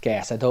just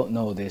guess. I don't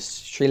know this.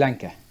 Sri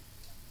Lanka.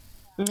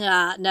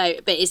 No,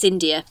 but it's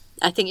India.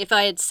 I think if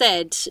I had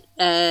said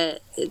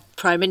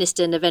Prime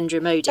Minister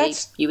Narendra Modi,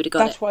 you would have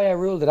got it. That's why I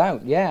ruled it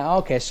out. Yeah,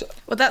 okay. So,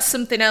 well, that's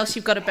something else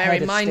you've got to bear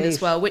in mind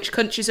as well. Which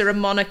countries are a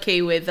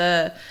monarchy with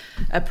a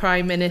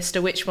Prime Minister?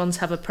 Which ones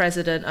have a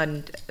president?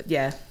 And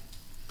yeah.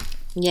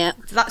 Yeah.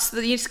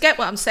 You get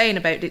what I'm saying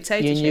about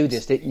dictatorships. You knew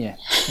this, didn't you?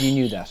 You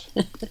knew that.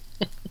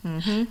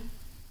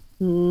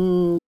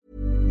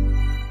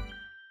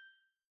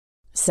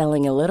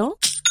 Selling a little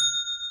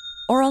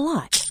or a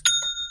lot?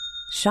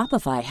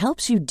 Shopify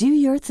helps you do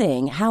your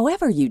thing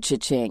however you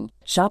cha-ching.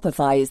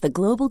 Shopify is the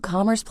global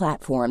commerce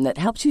platform that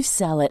helps you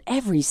sell at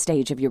every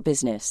stage of your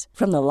business.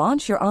 From the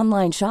launch your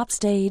online shop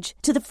stage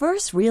to the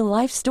first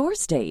real-life store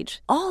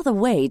stage, all the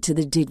way to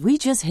the did we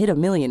just hit a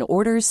million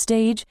orders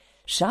stage.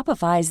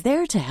 Shopify is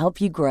there to help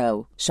you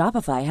grow.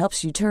 Shopify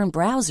helps you turn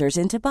browsers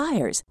into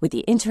buyers with the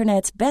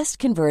internet's best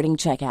converting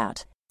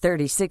checkout.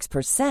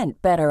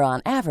 36% better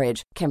on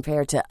average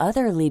compared to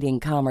other leading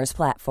commerce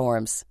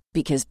platforms.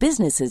 Because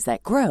businesses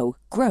that grow,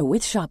 grow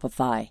with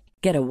Shopify.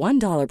 Get a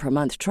 $1 per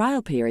month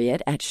trial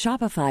period at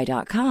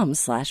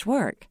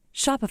shopify.com/work.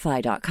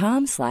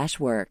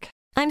 Shopify.com/work.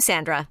 I'm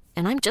Sandra,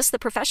 and I'm just the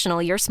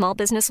professional your small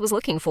business was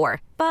looking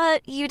for.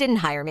 But you didn't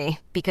hire me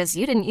because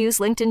you didn't use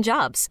LinkedIn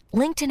Jobs.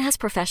 LinkedIn has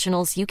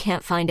professionals you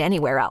can't find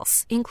anywhere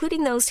else,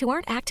 including those who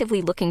aren't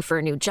actively looking for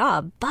a new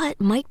job, but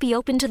might be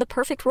open to the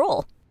perfect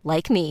role,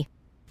 like me.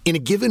 In a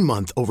given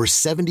month, over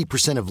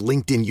 70% of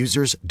LinkedIn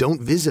users don't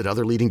visit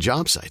other leading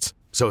job sites.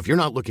 So if you're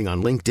not looking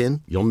on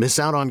LinkedIn, you'll miss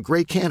out on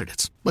great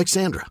candidates like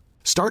Sandra.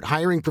 Start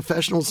hiring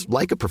professionals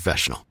like a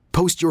professional.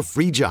 Post your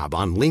free job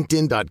on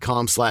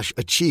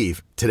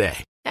linkedin.com/achieve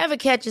today. Ever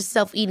catch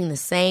yourself eating the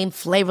same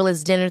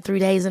flavorless dinner 3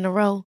 days in a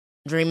row?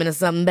 Dreaming of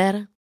something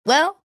better?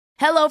 Well,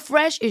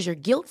 HelloFresh is your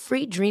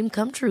guilt-free dream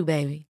come true,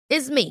 baby.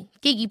 It's me,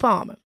 Keke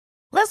Palmer.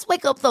 Let's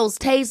wake up those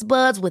taste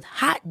buds with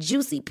hot,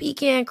 juicy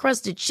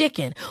pecan-crusted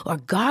chicken or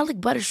garlic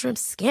butter shrimp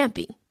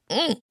scampi.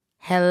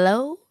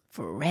 Hello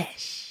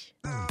Fresh.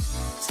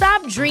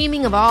 Stop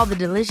dreaming of all the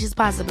delicious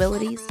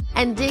possibilities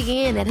and dig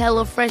in at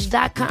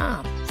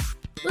HelloFresh.com.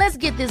 Let's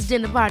get this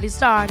dinner party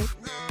started.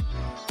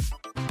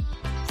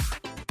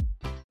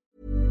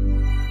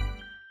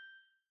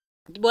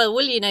 Well,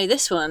 will you know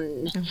this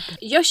one?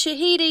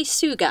 Yoshihide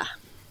Suga.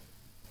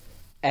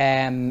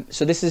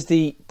 So this is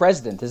the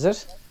president, is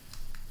it?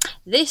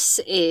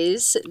 This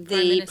is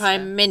the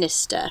Prime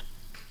Minister.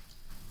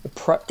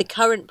 The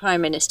current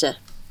Prime Minister.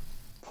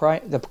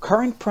 The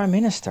current Prime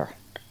Minister?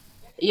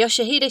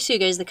 Yoshihide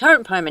Suga is the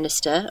current Prime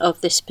Minister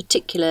of this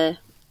particular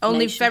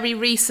Only nation. very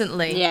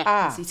recently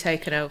has he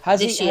taken over.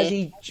 Has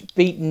he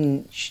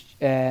beaten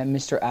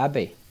Mr.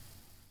 Abe?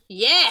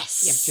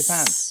 Yes! Of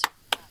Japan.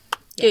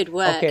 Good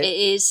work. Okay. It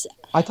is...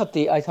 I thought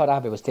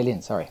Abe was still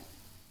in, sorry.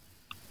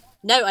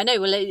 No, I know.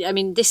 Well, I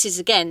mean, this is,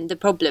 again, the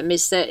problem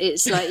is that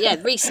it's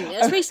like, recently,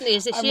 as recently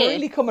as this year. I'm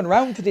really coming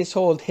round to this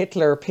whole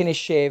Hitler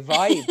Pinochet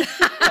vibe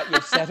that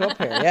you've set up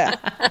here, yeah.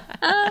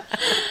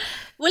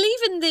 Well,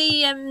 even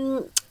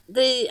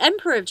the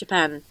Emperor of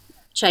Japan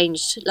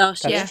changed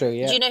last year. That's true,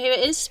 yeah. Do you know who it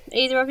is,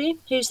 either of you?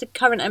 Who's the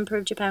current Emperor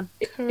of Japan?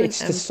 It's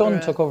the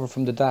son took over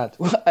from the dad.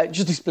 Well, I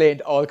just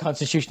explained all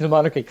constitutional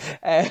monarchy.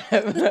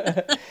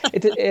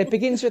 It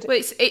begins with... Well,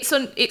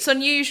 it's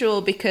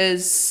unusual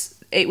because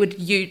it would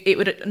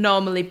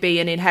normally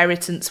be an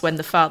inheritance when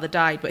the father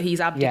died, but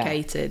he's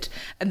abdicated. Yeah.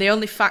 And the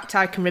only fact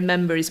I can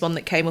remember is one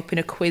that came up in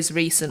a quiz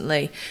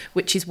recently,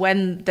 which is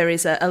when there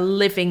is a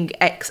living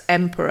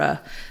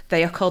ex-emperor,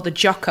 they are called the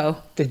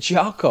Joko. The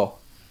Joko?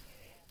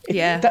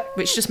 Yeah,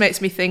 which just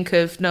makes me think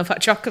of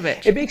Novak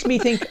Djokovic. It makes me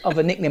think of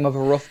a nickname of a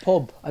rough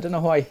pub. I don't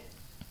know why.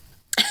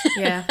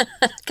 Yeah.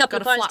 Couple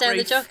of pints down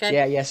the Joko.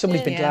 Yeah,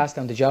 somebody's been glassed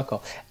down the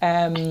Joko.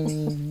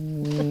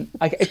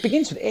 It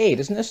begins with A,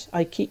 doesn't it?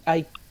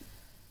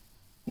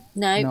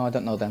 No, I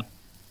don't know then.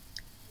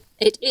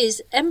 It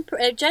is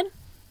Emperor Jen.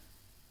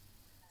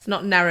 It's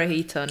not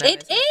Naruhito. No,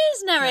 it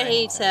is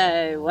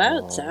Naruhito.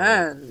 Well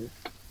done.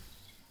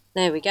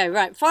 There we go.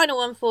 Right, final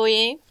one for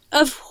you.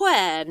 Of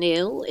where,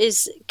 Neil,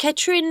 is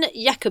Katrin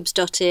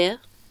Jakobsdottir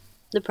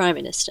the Prime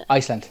Minister?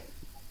 Iceland.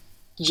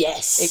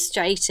 Yes,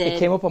 straight in. It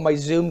came up on my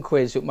Zoom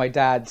quiz with my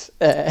dad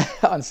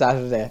on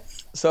Saturday.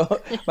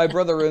 So my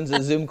brother runs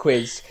a Zoom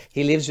quiz.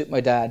 He lives with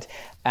my dad,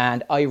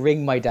 and I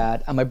ring my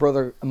dad, and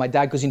my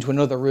dad goes into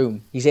another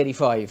room. He's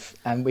 85,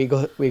 and we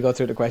go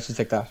through the questions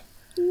like that.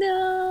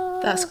 No,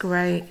 that's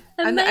great.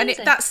 Amazing. And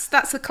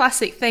that's a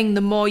classic thing.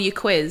 The more you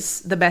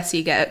quiz, the better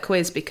you get at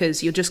quiz,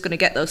 because you're just going to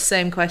get those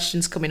same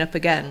questions coming up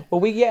again.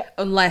 Well,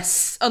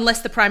 unless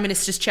the Prime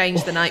Minister's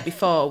changed the night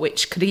before,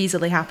 which could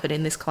easily happen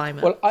in this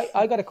climate. Well,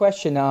 I got a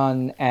question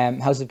on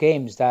House of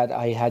Games that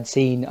I had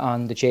seen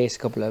on the Chase a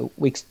couple of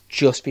weeks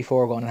just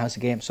before going on House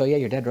of Games. So yeah,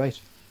 you're dead right.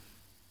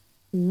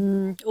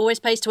 Always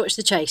pays to watch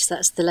the Chase.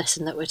 That's the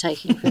lesson that we're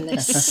taking from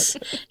this.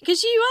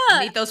 Because you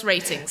need those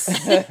ratings.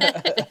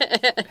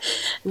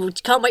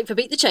 Can't wait for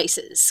Beat the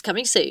Chasers,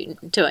 coming soon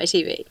to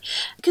ITV.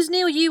 Because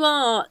Neil, you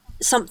are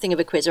something of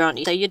a quizzer, aren't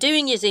you? So you're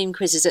doing your Zoom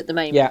quizzes at the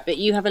moment, but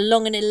you have a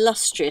long and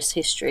illustrious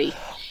history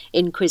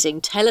in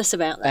quizzing. Tell us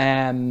about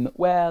that.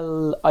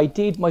 Well, I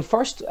did. My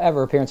first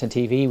ever appearance on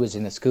TV was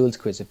in a schools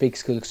quiz, a big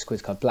schools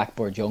quiz called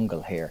Blackboard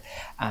Jungle here.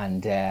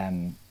 And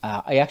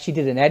I actually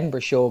did an Edinburgh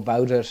show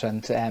about it,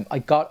 and I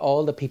got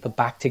all the people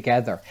back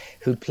together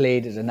who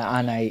played it, and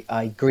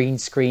I green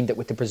screened it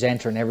with the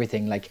presenter and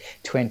everything like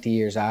 20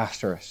 years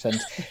after it. And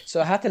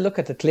so I had to look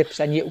at the clips,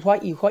 and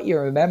what you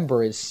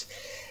remember is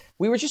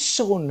we were just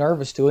so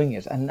nervous doing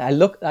it. And I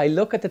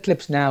look at the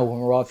clips now when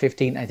we're all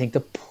 15. I think the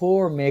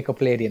poor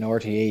makeup lady in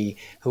RTE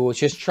who was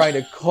just trying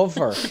to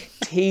cover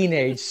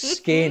teenage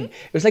skin.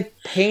 It was like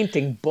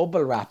painting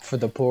bubble wrap for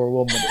the poor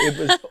woman. It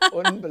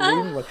was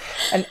unbelievable.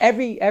 And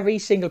every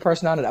single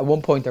person on it, at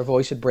one point, their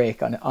voice would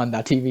break on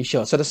that TV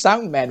show. So the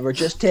sound men were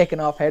just taking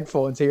off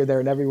headphones here, there,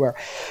 and everywhere.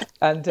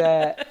 And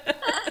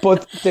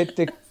but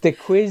the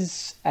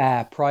quiz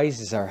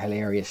prizes are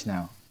hilarious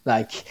now.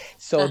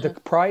 The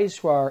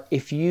prize were,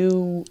 if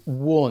you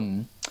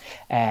won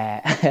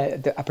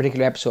a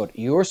particular episode,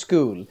 your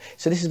school,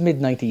 so this is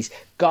mid-90s,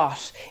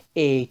 got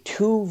a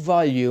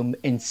 2-volume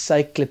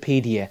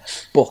encyclopedia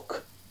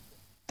book.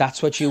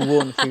 That's what you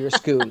won for your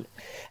school.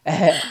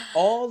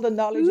 All the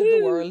knowledge of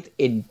the world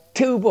in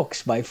 2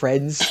 books, my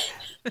friends.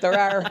 There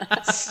are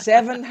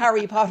 7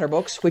 Harry Potter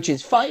books, which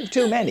is 5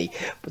 too many,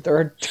 but there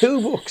are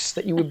 2 books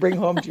that you would bring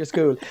home to your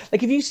school.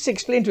 Like if you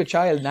explain to a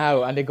child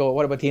now and they go,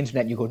 what about the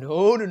internet? And you go,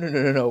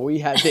 no, we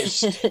had this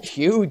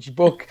huge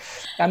book.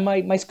 And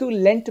my school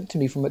lent them to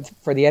me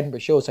for the Edinburgh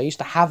show, so I used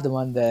to have them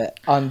on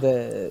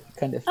the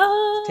kind of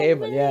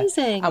table.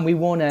 Amazing. Yeah. And we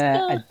won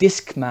a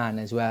Discman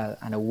as well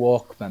and a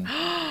Walkman.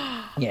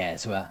 Yeah,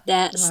 as well.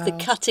 That's the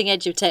cutting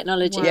edge of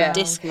technology,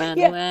 Discman.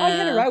 Yeah, wow. I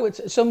had a row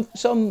with some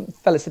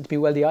fella said to me,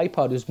 well, the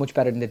iPod was much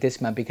better than the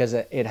Discman because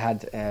it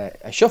had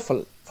a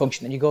shuffle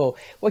function. And you go,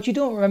 what you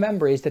don't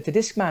remember is that the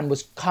Discman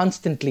was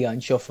constantly on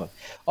shuffle.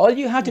 All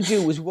you had to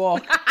do was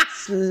walk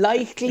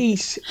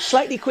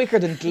slightly quicker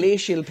than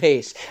glacial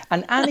pace,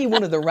 and any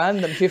one of the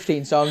random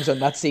 15 songs on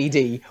that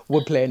CD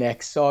would play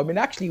next. So I mean,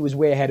 actually, it was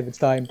way ahead of its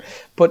time.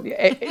 But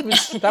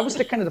that was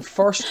the kind of the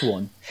first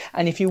one.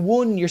 And if you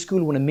won, your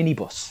school won a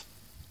minibus.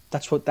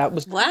 That's what that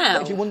was.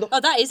 Wow.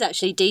 That is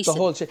actually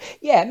decent.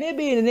 Yeah,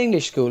 maybe in an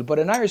English school, but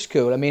in Irish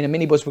school, I mean, a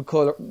minibus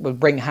would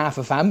bring half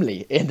a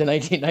family in the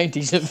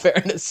 1990s, in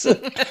fairness.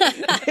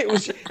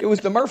 it was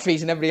the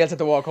Murphys and everybody else had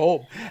to walk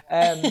home.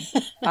 And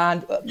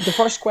the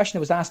first question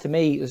that was asked to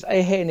me was,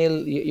 hey,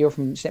 Neil, you're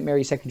from St.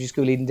 Mary's Secondary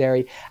School,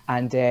 Edenderry,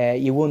 and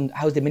you won,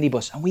 how's the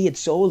minibus? And we had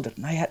sold it,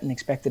 and I hadn't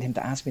expected him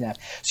to ask me that.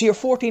 So you're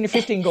 14 or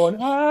 15 going,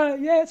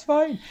 yeah, it's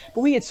fine. But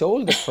we had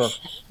sold it for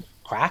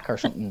crack or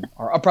something,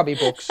 or probably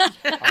books.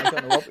 I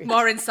don't know what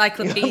more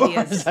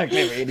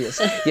encyclopedias.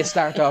 You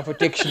start off with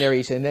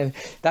dictionaries, and then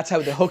that's how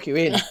they hook you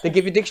in. They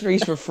give you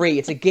dictionaries for free.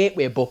 It's a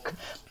gateway book,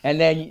 and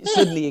then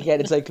suddenly you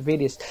get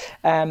encyclopedias.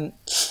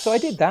 So I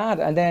did that,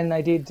 and then I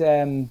did.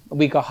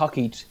 We got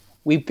hockeyed.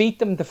 We beat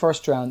them the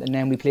first round, and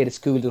then we played a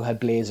school who had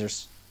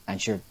Blazers,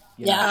 and sure.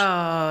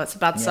 Yeah. Oh, it's a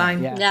bad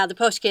sign. Yeah, the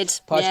posh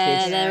kids. Kids.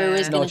 They're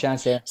always no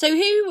chance there. So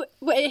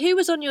who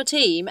was on your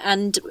team,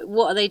 and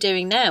what are they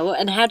doing now,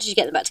 and how did you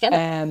get them back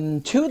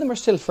together? 2 of them are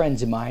still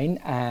friends of mine,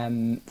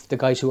 the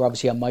guys who are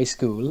obviously on my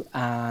school,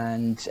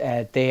 and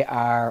they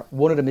are,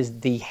 one of them is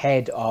the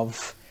head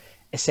of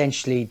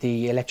essentially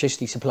the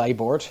electricity supply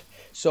board.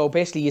 So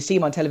basically you see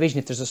him on television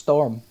if there's a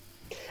storm.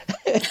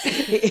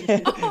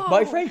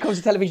 My friend comes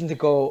to television to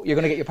go, you're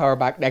going to get your power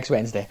back next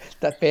Wednesday.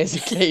 That's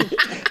basically,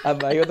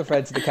 and my other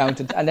friend's an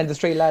accountant. And then the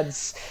 3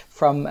 lads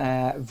from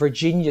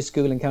Virginia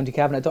School in County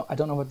Cavan. I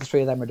don't know what the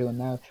 3 of them are doing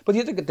now. But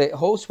the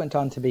host went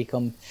on to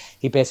become,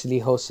 he basically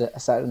hosts a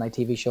Saturday night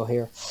TV show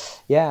here.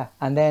 Yeah,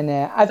 and then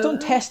I've done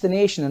Test the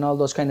Nation and all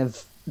those kind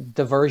of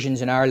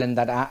diversions in Ireland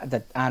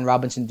that Anne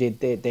Robinson did.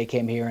 They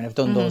came here, and I've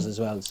done those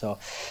as well. So,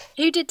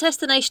 who did Test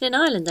the Nation in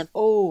Ireland then?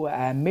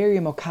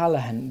 Miriam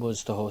O'Callaghan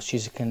was the host.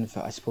 She's a kind of,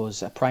 I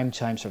suppose, a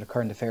primetime sort of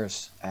current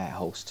affairs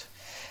host.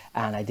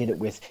 And I did it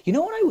with, you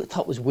know what I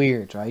thought was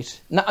weird, right?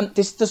 Now,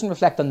 this doesn't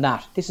reflect on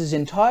that. This is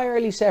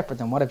entirely separate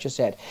than what I've just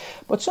said.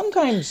 But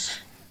sometimes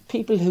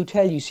people who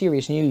tell you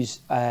serious news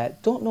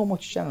don't know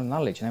much general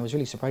knowledge, and I was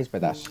really surprised by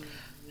that.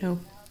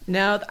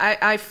 No,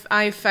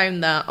 I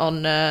found that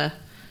on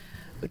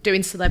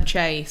doing Celeb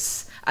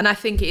Chase, and I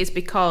think it is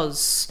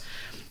because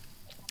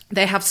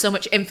they have so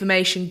much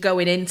information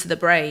going into the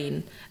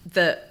brain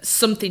that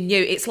something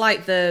new, it's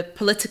like the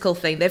political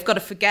thing. They've got to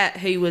forget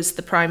who was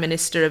the Prime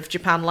Minister of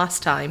Japan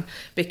last time,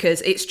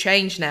 because it's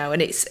changed now,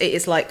 and it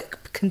is like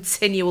a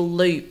continual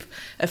loop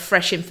of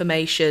fresh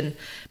information.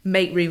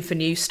 Make room for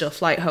new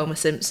stuff like Homer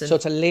Simpson. So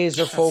it's a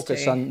laser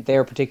focus on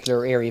their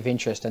particular area of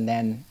interest, and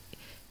then...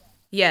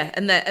 Yeah,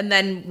 and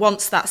then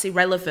once that's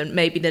irrelevant,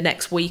 maybe the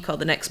next week or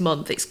the next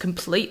month, it's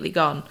completely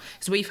gone.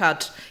 So we've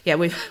had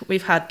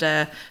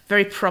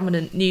very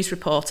prominent news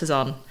reporters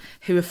on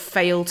who have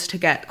failed to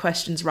get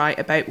questions right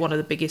about one of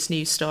the biggest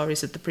news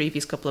stories of the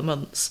previous couple of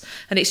months,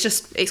 and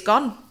it's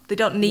gone. They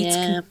don't need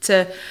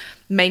to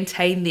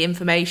maintain the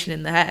information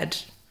in their head.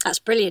 That's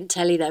brilliant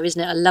telly, though,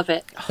 isn't it? I love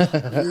it.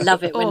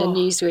 Love it when a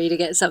newsreader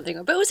gets something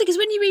wrong. But also because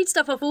when you read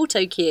stuff off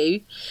auto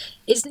cue,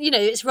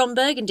 it's Ron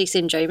Burgundy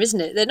syndrome,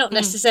 isn't it? They're not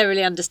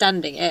necessarily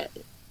understanding it.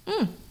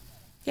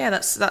 Yeah,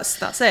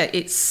 that's it.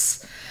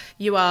 It's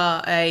you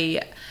are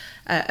a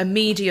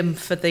medium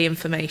for the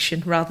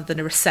information rather than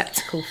a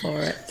receptacle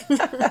for it.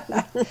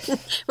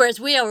 Whereas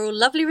we are all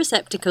lovely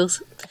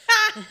receptacles.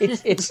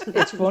 It's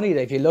funny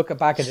that if you look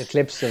back at the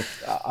clips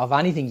of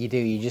anything you do,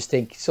 you just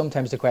think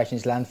sometimes the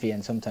questions land for you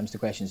and sometimes the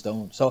questions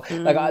don't. So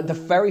the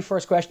very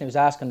first question I was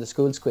asked on the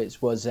schools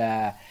quiz was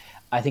I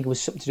think it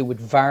was something to do with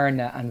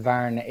Varna, and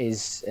Varna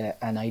is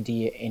an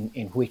idea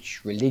in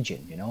which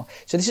religion, you know.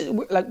 So this is it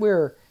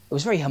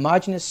was very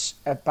homogenous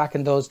back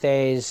in those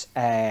days.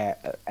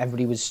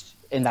 Everybody was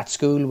in that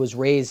school was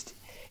raised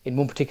in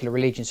one particular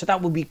religion, so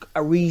that would be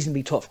a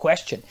reasonably tough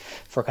question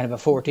for kind of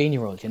a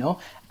 14-year-old, you know.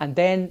 And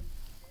then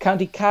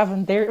County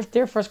Cavan,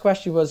 their first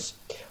question was,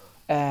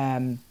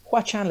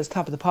 what channel is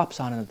Top of the Pops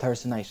on a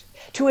Thursday night?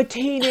 To a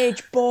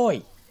teenage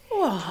boy.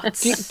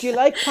 Do you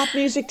like pop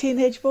music,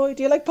 teenage boy?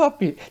 Do you like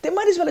pop music? They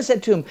might as well have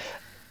said to him,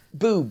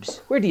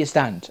 boobs, where do you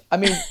stand? I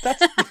mean,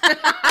 that's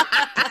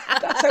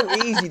how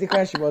easy the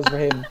question was for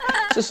him.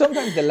 So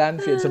sometimes they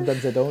land for you and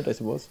sometimes they don't, I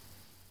suppose.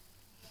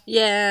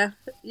 Yeah.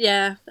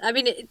 I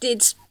mean,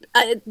 it's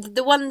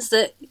the ones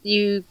that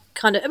you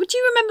kind of... Do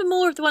you remember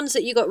more of the ones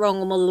that you got wrong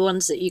or more of the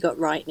ones that you got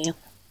right, Neil?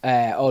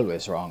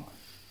 Always wrong.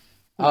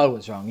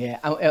 Always wrong, yeah.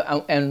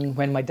 And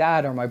when my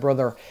dad or my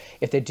brother,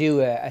 if they do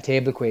a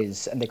table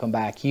quiz and they come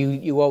back,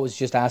 you always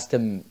just ask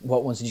them,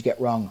 what ones did you get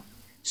wrong?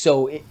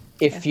 So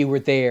if you were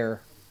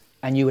there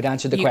and you would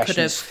answer the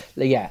questions,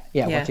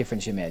 what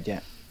difference you made, yeah.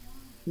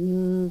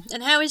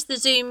 And how is the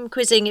Zoom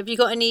quizzing? Have you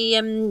got any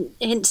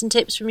hints and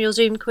tips from your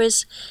Zoom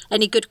quiz?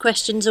 Any good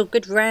questions or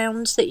good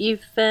rounds that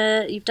you've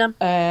done?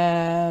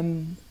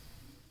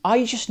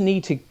 I just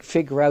need to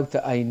figure out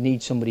that I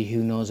need somebody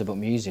who knows about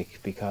music,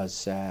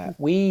 because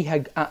we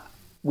had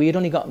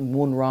only gotten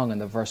one wrong in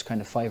the first kind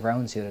of 5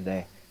 rounds the other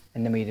day,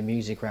 and then we had a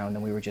music round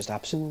and we were just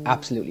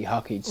absolutely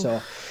hockeyed.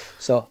 So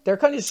they're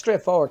kind of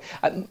straightforward.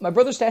 My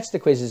brother sets the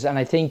quizzes, and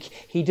I think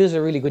he does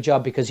a really good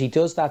job, because he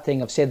does that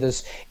thing of, say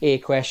there's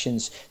 8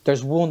 questions,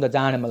 there's one that's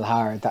animal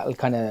hard that'll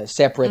kind of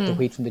separate the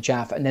wheat from the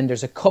chaff, and then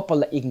there's a couple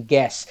that you can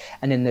guess,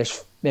 and then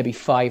there's maybe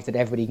 5 that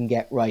everybody can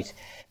get right.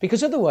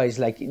 Because otherwise,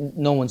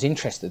 no one's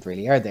interested,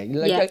 really, are they?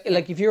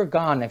 Like if you're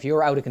gone, if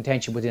you're out of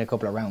contention within a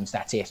couple of rounds,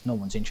 that's it. No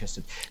one's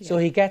interested. Yeah. So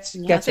he gets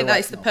I think that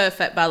is the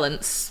perfect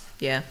balance.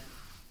 Yeah.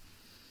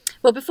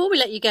 Well, before we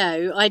let you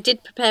go, I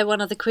did prepare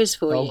one other quiz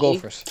for you. Oh, go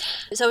for it.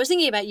 So I was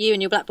thinking about you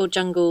and your Blackboard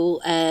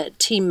Jungle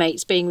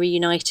teammates being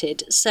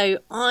reunited. So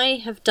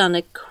I have done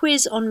a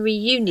quiz on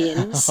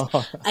reunions,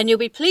 and you'll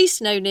be pleased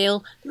to know,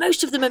 Neil,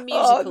 most of them are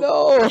musical.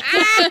 Oh,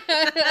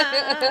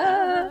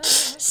 no!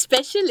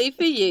 Especially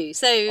for you.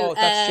 So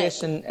that's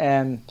Jason,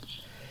 Kylie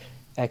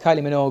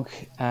Minogue,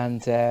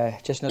 and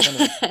Jason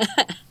O'Donovan.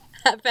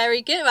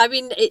 Very good. I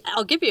mean,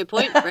 I'll give you a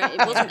point for it.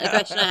 It wasn't a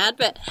question I had,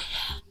 but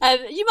I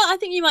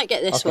think you might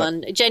get this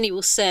one. Jenny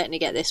will certainly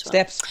get this one.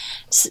 Steps.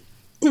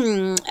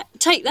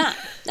 Take that,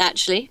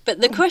 actually.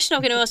 But the question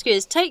I'm going to ask you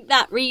is, take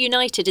that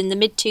reunited in the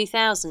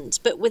mid-2000s,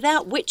 but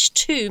without which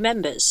 2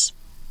 members?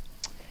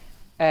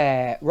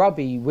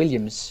 Robbie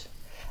Williams,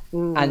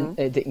 and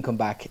it didn't come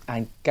back.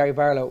 And Gary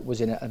Barlow was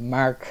in it, and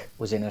Mark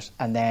was in it,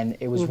 and then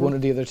it was one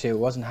of the other 2. It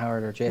wasn't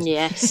Howard or Jason.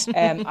 Yes.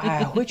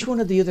 Which one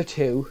of the other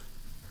 2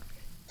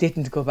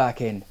 didn't go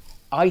back in?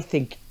 I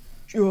think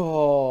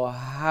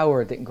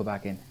Howard didn't go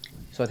back in.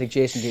 So I think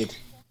Jason did.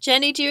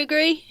 Jenny, do you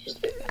agree?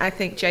 I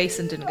think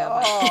Jason didn't go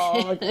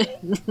back.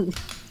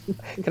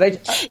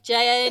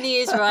 Jenny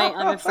is right,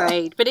 I'm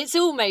afraid. But it's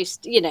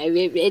almost,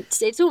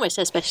 it's almost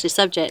a specialist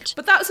subject.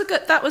 But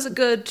that was a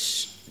good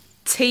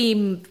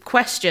team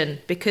question,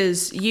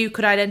 because you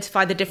could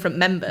identify the different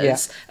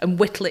members and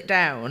whittle it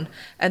down,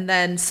 and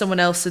then someone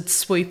else would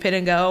swoop in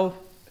and go,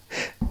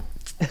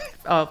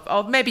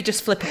 or maybe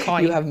just flip a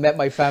coin. You haven't met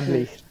my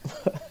family.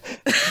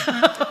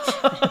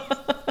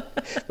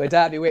 My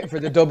dad be waiting for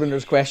the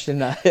Dubliners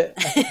question.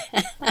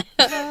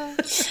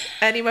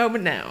 Any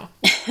moment now.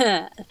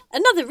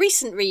 Another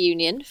recent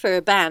reunion for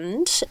a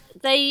band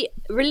they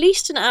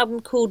released an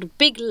album called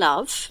Big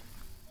Love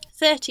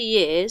 30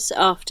 years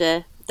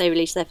after they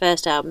released their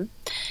first album,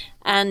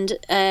 and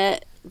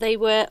they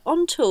were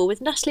on tour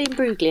with Natalie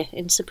Imbruglia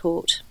in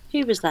support.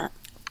 Who was that?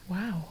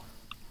 Wow.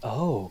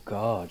 Oh,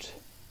 God.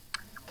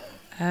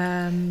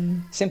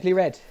 Simply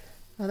Red.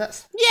 Oh,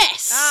 that's...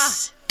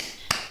 Yes!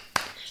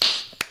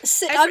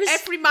 So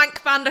every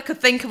Manc band I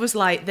could think of was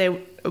like, they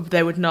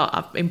would not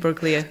have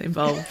Imbruglia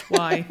involved.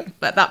 Why?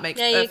 But that makes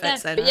perfect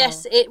sense. But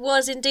yes, it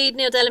was indeed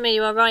Neil Delamere,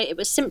 you are right. It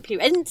was Simply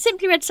Red. And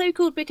Simply Red so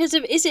called because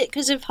of... Is it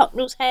because of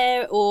Hucknall's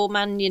hair or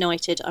Man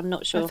United? I'm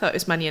not sure. I thought it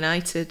was Man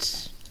United.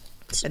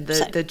 And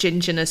the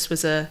gingerness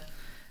was a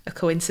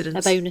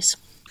coincidence. A bonus.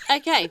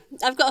 Okay,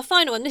 I've got a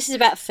final one. This is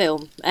about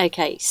film.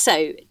 Okay,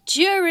 so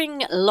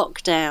during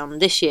lockdown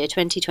this year,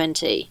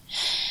 2020,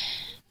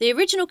 the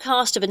original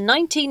cast of a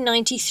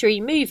 1993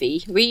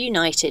 movie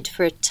reunited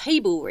for a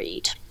table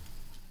read.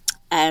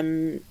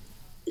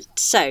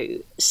 So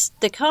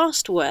the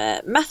cast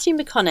were Matthew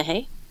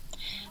McConaughey,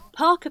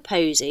 Parker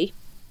Posey,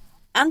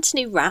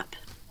 Anthony Rapp,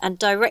 and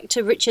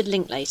director Richard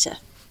Linklater.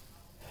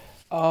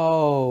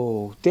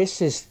 Oh,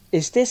 is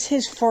this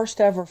his first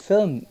ever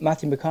film,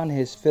 Matthew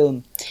McConaughey's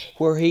film,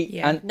 where he...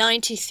 Yeah. And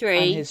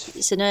 93,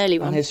 it's an early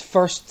one. And his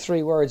first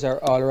 3 words are,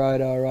 all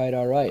right, all right,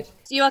 all right.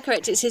 You are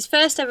correct, it's his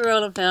first ever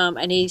role on film,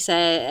 and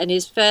and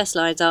his first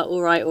lines are,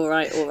 all right, all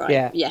right, all right.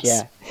 Yeah,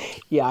 yes.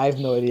 Yeah, I have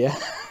no idea.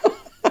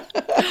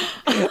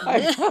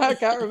 I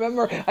can't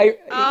remember. I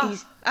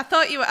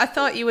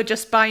thought you were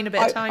just buying a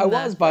bit of time. I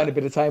was buying a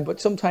bit of time, but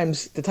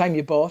sometimes the time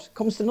you bought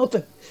comes to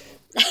nothing.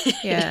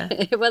 Yeah.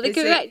 Well, the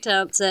correct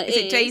answer is...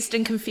 Is it Dazed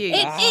and Confused?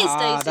 It is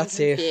Dazed and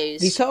Confused.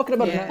 It. He's talking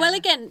about it. Well,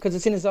 again, because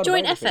it's in his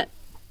joint effort.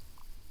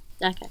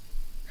 Okay.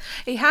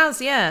 He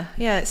has, yeah.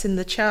 Yeah, it's in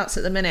the charts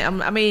at the minute.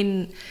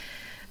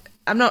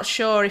 I'm not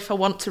sure if I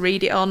want to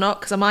read it or not,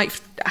 because I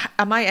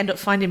might end up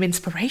finding him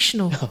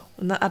inspirational.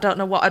 And I don't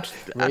know what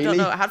I don't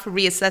know. I have to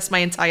reassess my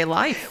entire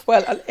life.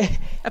 Well,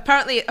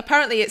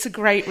 apparently it's a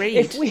great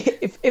read.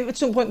 If at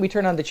some point we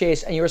turn on The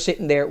Chase and you're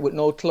sitting there with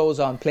no clothes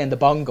on playing the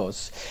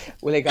bongos,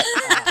 well, they got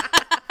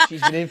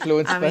she's been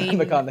influenced by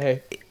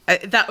McConaughey.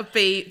 That would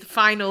be the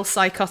final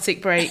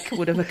psychotic break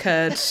would have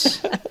occurred.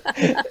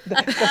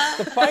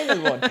 the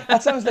final one.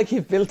 That sounds like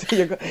you've built.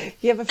 You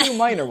have a few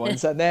minor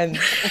ones, and then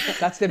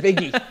that's the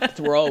biggie that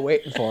we're all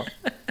waiting for.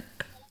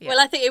 Yeah. Well,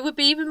 I think it would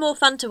be even more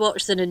fun to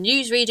watch than a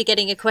newsreader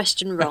getting a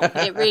question wrong.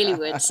 It really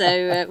would.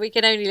 So we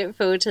can only look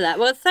forward to that.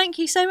 Well, thank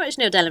you so much,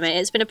 Neil Delamere.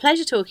 It's been a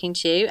pleasure talking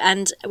to you.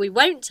 And we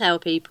won't tell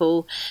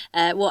people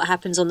what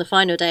happens on the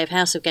final day of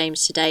House of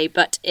Games today,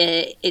 but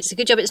it's a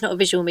good job it's not a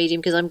visual medium,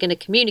 because I'm going to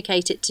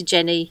communicate it to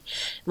Jenny,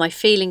 my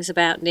feelings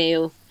about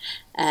Neil,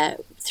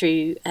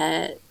 through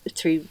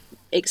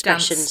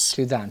expressions.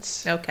 Through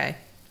dance. Okay.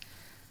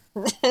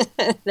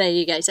 There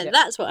you go. So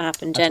that's what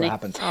happened, Jenny.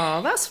 That's what happened.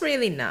 Oh, that's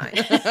really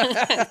nice.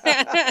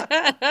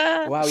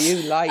 Wow,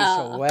 you lie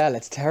so well.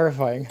 It's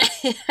terrifying.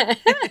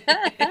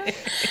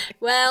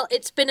 Well,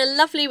 it's been a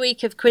lovely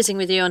week of quizzing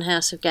with you on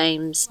House of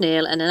Games,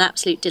 Neil, and an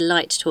absolute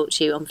delight to talk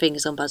to you on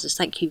Fingers on Buzzers.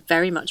 Thank you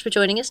very much for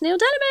joining us, Neil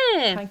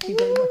Delamere. Thank you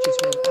very much.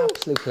 It's been an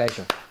absolute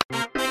pleasure.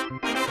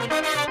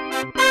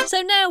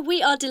 So now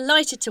we are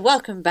delighted to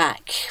welcome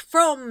back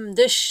from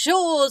the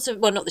shores of,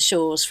 well, not the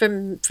shores,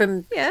 from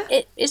yeah.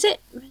 Is it?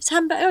 It's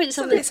Hamburg. Oh,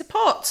 it's a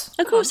pot.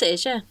 Of course it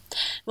is, yeah.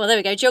 Well, there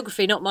we go.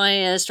 Geography, not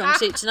my strong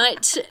suit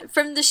tonight.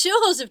 From the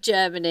shores of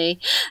Germany,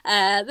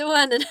 the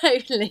one and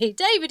only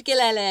David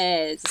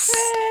Gillelis.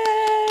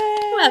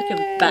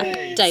 Welcome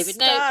back, David.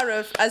 Star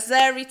of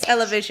Azeri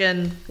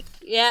Television.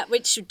 Yeah,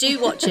 which do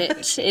watch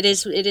it. It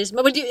is.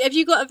 Well, have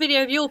you got a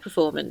video of your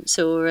performance,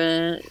 or?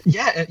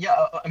 Yeah.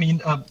 I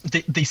mean,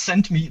 they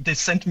sent me the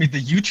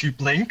YouTube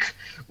link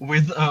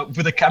with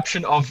a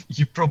caption of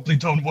 "You probably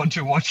don't want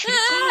to watch it."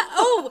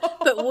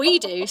 But we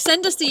do.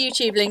 Send us the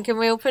YouTube link, and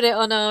we'll put it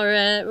on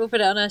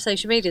our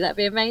social media. That'd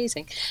be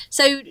amazing.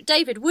 So,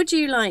 David, would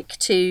you like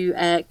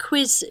to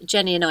quiz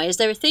Jenny and I? Is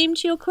there a theme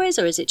to your quiz,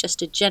 or is it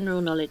just a general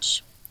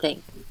knowledge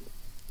thing?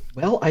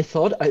 Well, I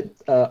thought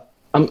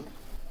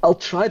I'll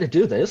try to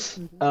do this.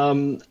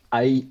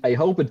 I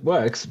hope it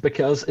works,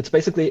 because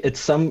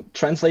it's some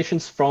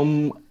translations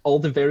from all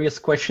the various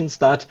questions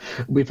that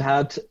we've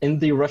had in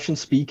the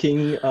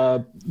Russian-speaking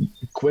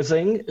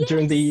quizzing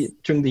during the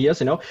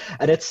years, and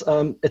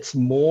it's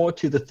more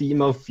to the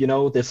theme of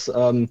this.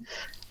 I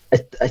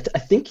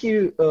think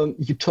you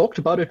talked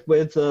about it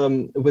with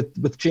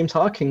James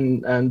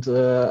Harkin and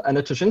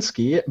Anna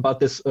Toshinsky about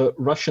this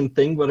Russian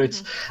thing, where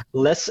it's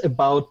less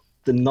about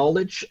the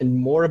knowledge and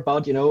more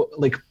about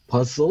like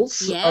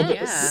puzzles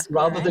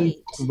rather than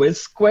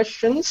quiz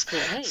questions.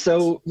 Great.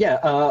 So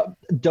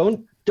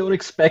don't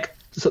expect.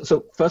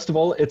 So first of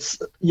all,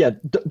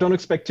 don't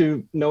expect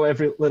to know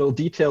every little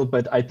detail,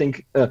 but I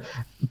think the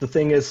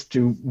thing is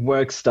to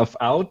work stuff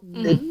out.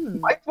 It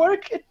might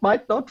work, it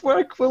might not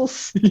work. We'll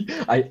see.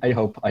 I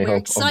hope. We're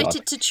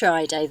excited to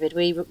try, David.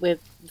 We're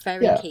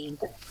very keen.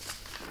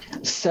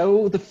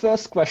 So the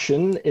first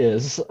question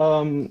is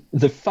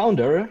the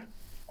founder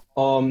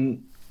of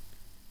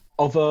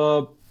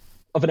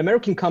of an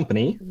American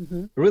company,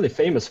 a really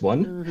famous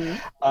one.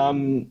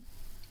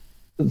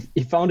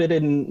 He founded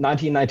it in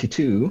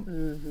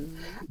 1992,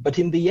 but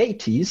in the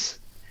 80s,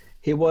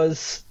 he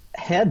was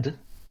head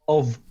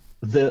of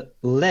the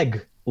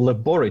leg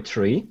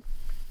laboratory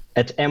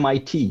at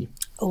MIT.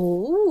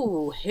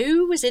 Oh,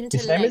 who was into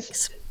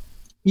legs?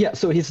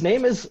 So his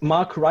name is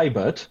Mark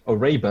Raibert, or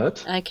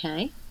Raibert.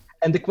 Okay.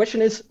 And the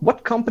question is,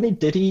 what company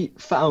did he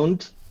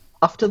found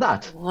after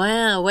that?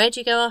 Wow, where'd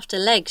you go after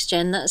legs,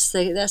 Jen? That's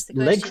the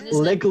question.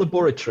 Leg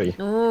laboratory.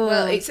 Ooh.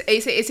 Well, is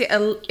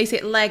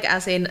it leg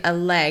as in a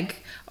leg,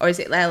 or is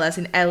it L as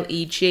in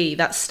LEG?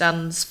 That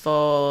stands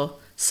for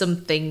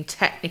something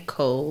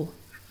technical.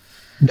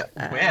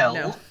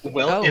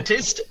 It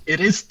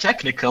is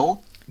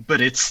technical,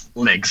 but it's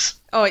legs.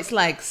 Oh, it's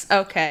legs.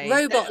 Okay.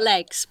 Robot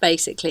legs,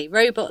 basically.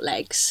 Robot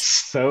legs.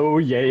 So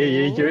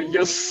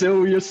you're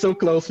so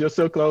close. You're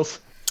so close.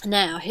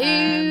 Now,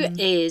 who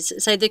is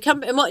the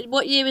company?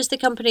 What year was the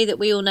company that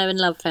we all know and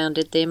love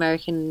founded? The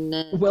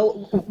American.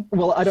 Well,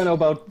 I don't know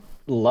about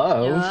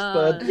love,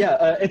 but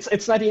yeah, it's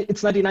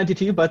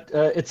 1992, but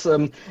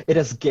it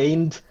has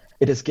gained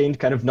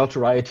kind of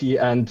notoriety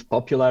and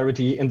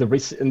popularity in the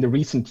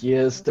recent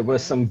years. There were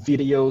some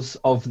videos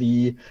of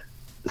the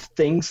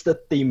things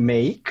that they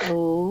make.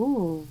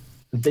 Oh.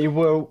 They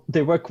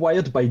were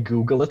acquired by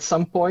Google at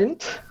some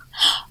point,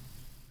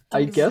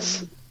 I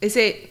guess. Is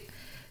it?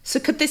 So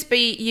could this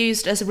be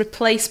used as a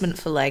replacement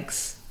for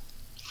legs?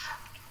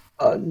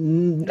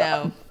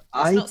 No.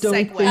 I don't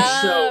think so.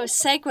 Oh,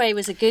 Segway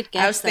was a good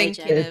guess. I was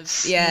thinking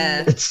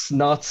It's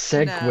not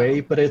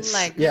Segway, but it's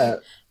legs. Yeah.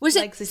 Was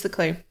it? Legs is the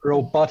clue.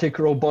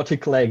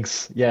 Robotic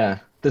legs. Yeah.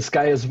 This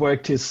guy has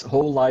worked his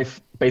whole life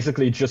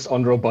basically just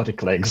on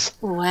robotic legs.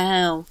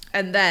 Wow.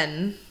 And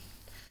then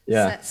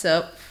sets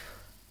up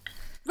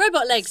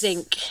Robot Legs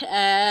Inc.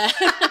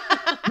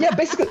 Yeah,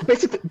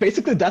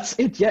 basically that's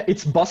it. Yeah,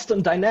 it's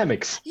Boston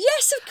Dynamics.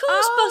 Yes, of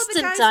course,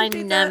 Boston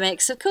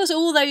Dynamics. Of course,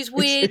 all those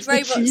weird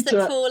robots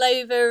that fall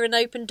over and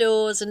open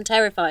doors and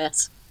terrify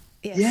us.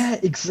 Yes. Yeah,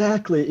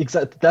 exactly.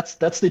 That's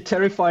the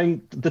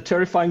terrifying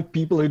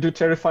people who do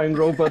terrifying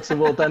robots who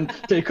will then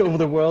take over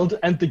the world.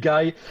 And the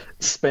guy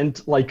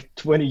spent like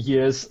 20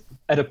 years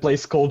at a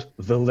place called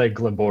the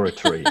Leg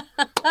Laboratory.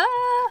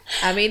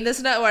 I mean,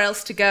 there's nowhere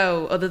else to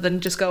go other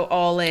than just go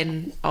all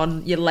in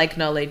on your leg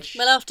knowledge.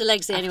 Well, after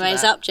legs, anyway,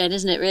 is up, Jen,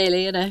 isn't it?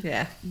 Really, you know.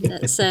 Yeah.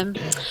 That's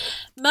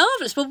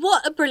marvelous. Well,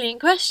 what a brilliant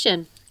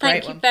question!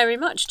 Thank you very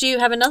much. Do you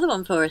have another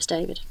one for us,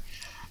 David?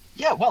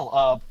 Yeah.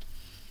 Well,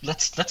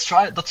 let's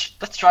try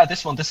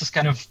this one. This is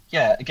kind of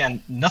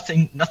again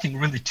nothing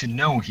really to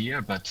know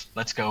here, but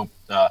let's go.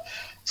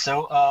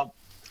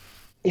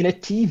 In a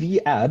TV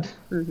ad,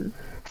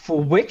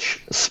 for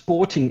which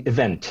sporting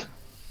event?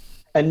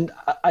 And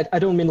I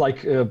don't mean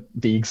like the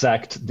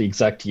exact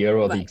year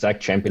or the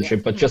exact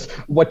championship, but just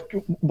what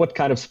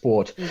kind of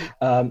sport?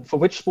 For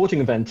which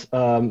sporting event?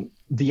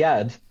 The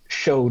ad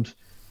showed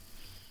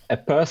a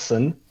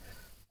person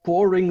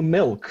pouring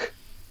milk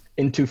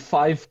into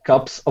 5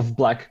 cups of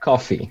black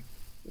coffee.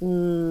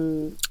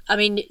 I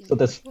mean,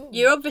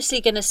 you're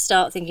obviously going to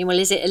start thinking, well,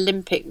 is it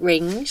Olympic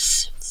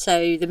rings?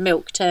 So the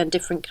milk turned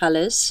different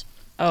colours.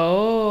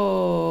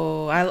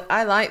 Oh,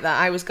 I like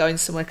that. I was going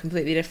somewhere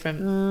completely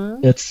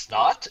different. It's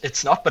not,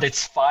 but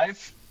it's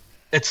 5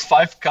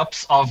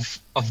 cups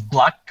of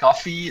black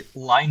coffee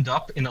lined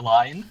up in a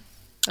line.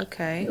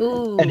 Okay.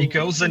 Ooh. And he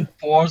goes and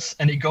pours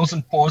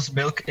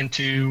milk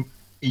into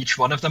each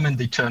one of them, and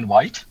they turn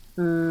white.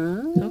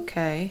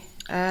 Okay.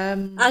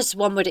 As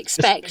one would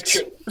expect.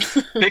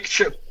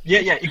 Picture,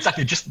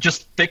 exactly.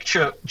 Just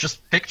picture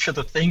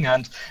the thing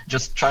and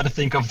just try to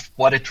think of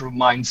what it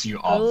reminds you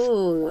of.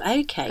 Oh,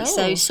 okay.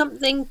 So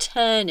something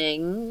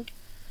turning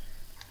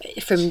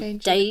from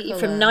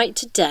night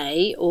to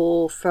day,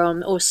 or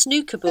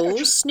snooker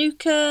balls.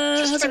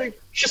 Snooker.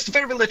 Just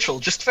very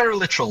literal.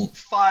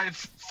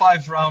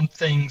 5 round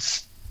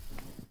things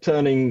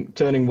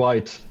turning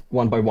white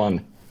one by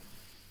one.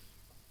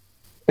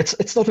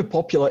 It's not a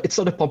popular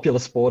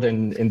sport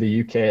in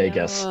the UK, I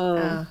guess.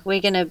 We're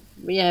gonna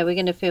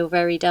feel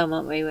very dumb,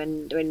 aren't we,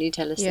 when you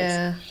tell us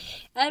this?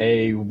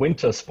 A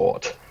winter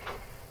sport.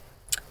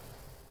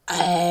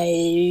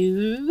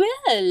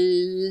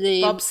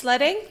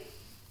 Bobsledding?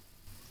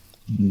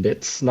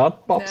 It's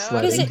not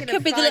bobsledding. Because it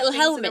could be the little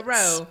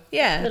helmets.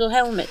 Yeah, little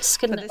helmets.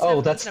 Couldn't it?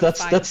 Oh, that's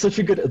such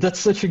a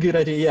good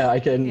idea. Yeah, I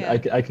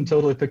can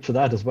totally picture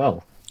that as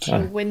well.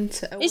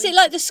 Winter. Is it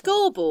like the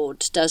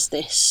scoreboard does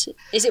this?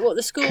 Is it what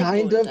the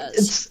scoreboard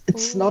does?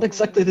 It's not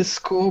exactly the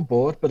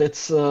scoreboard, but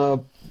it's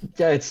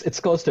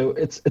close to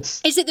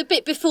it's. Is it the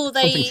bit before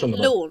they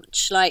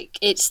launch? Like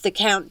it's the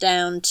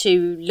countdown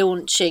to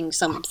launching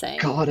something.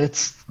 God,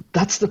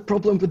 that's the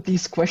problem with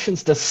these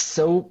questions. There's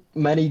so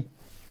many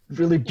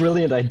really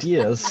brilliant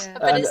ideas,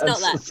 but it's not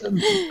that. It's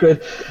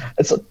good.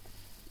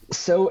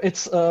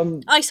 It's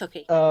ice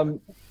hockey.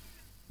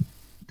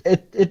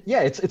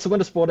 It's a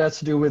winter sport that has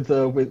to do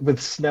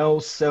with snow.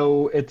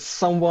 So it's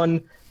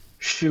someone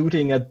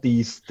shooting at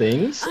these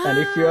things, and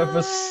if you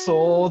ever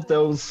saw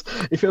those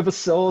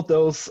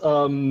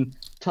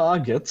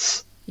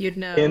targets You'd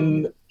know.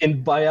 In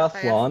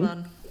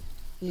biathlon.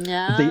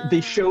 No.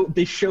 They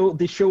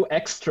show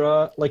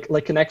extra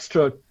like an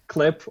extra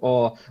clip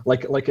or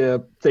like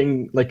a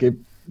thing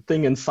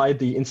inside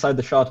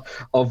the shot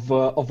of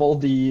all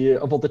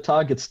the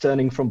targets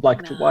turning from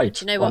black to white,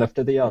 do you know one what?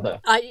 after the other.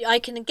 I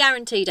can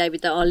guarantee,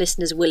 David, that our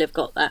listeners will have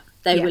got that.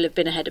 They will have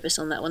been ahead of us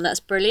on that one.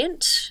 That's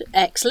brilliant.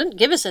 Excellent.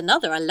 Give us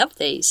another. I love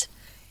these.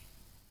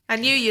 I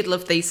knew you'd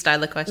love these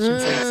style of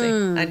questions,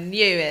 Lucy. I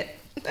knew it.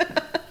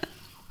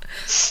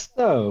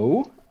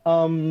 So,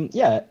 in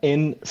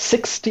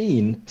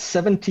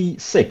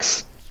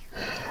 1676,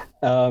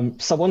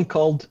 someone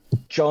called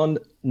John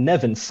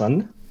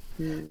Nevinson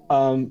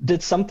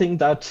did something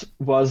that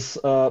was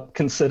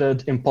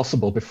considered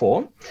impossible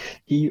before.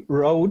 He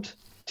rode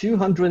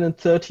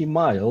 230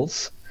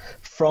 miles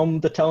from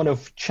the town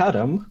of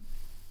Chatham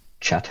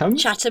in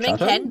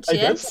Kent,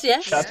 yes.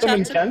 Chatham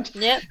in Kent,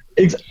 Yep.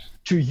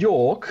 to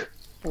York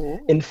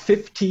in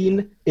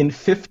 15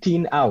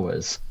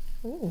 hours.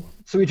 Ooh.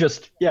 So he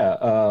just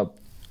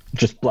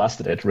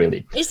blasted it,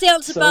 really. Is the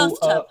answer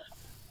bathtub?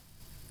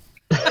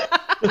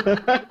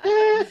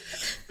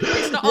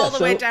 It's not all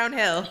the way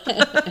downhill.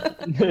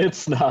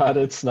 It's not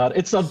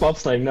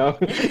bobsleighing, no.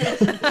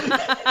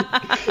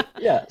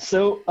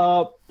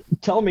 So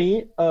tell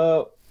me,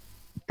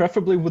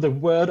 preferably with a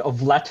word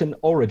of Latin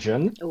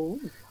origin,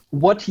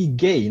 what he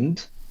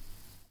gained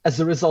as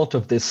a result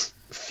of this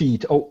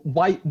feat, or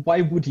why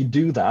would he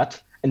do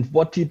that, and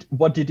what did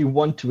he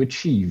want to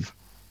achieve?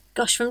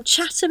 Gosh, from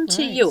Chatham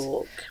to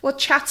York. Well,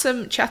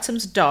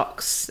 Chatham's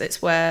docks.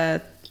 It's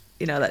where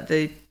like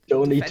the.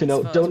 Don't need to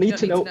know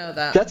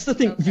that. That's the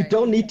thing. Okay. You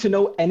don't need to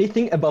know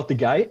anything about the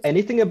guy,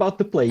 anything about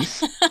the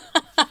place.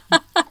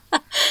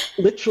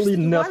 Literally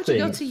nothing. Why would you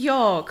go to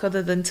York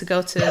other than to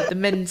go to the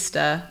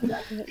Minster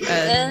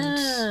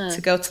and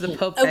to go to the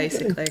pub,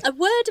 basically? A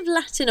word of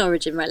Latin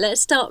origin, right? Let's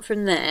start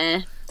from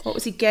there. What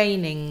was he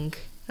gaining?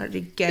 What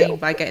did he gain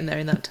by getting there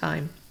in that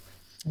time?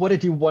 What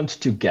did he want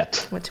to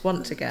get? What did he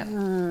want to get?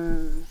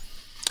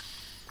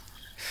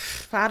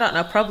 I don't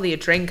know. Probably a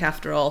drink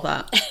after all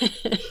that.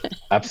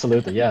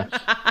 Absolutely, yeah.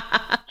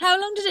 How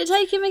long did it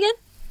take him again?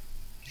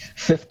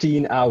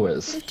 15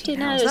 hours.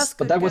 15 hours. That's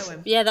good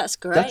going. That's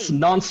great. That's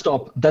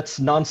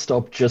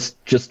non-stop.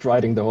 Just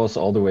riding the horse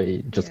all the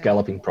way,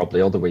 galloping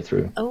properly all the way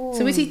through. Oh.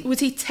 So was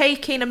he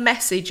taking a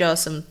message or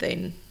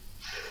something?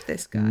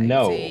 This guy?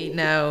 No.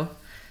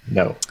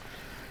 No.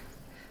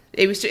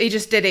 He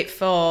just did it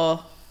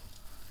for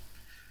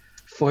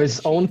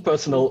his own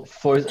personal.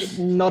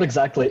 Not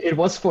exactly. It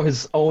was for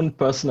his own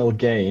personal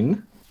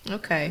gain.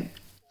 Okay.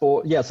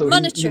 So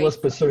monetary. He was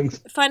pursuing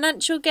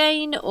financial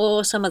gain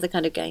or some other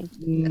kind of gain.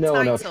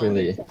 No, not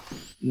really.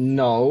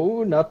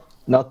 No,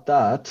 not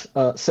that.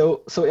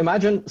 So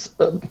imagine.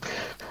 So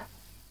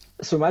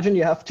imagine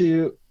you have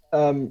to.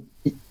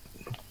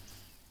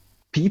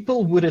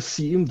 People would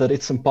assume that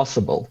it's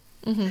impossible.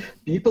 Mm-hmm.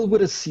 People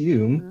would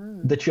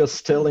assume that you're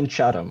still in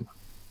Chatham,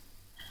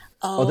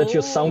 or that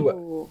you're somewhere.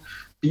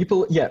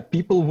 People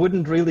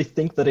wouldn't really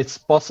think that it's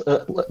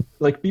possible.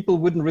 People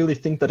wouldn't really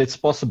think that it's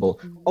possible.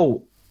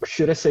 Oh,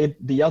 should I say it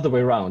the other way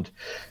around?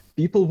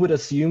 People would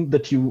assume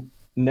that you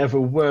never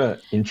were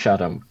in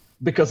Chatham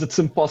because it's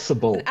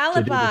impossible to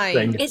do this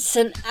thing. It's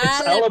an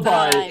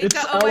alibi. It's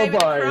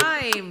alibi.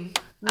 Crime.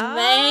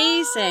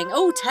 Amazing.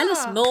 Oh, tell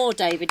us more,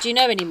 David. Do you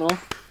know any more?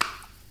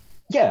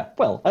 Yeah,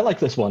 well, I like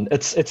this one.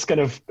 It's kind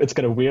of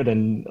weird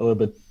and a little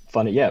bit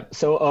funny. Yeah.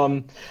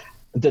 So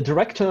the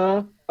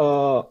director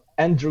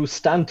Andrew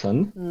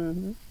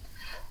Stanton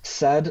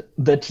said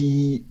that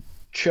he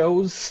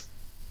chose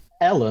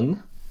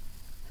Ellen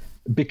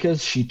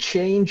because she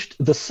changed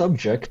the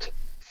subject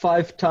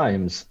 5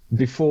 times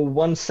before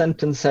one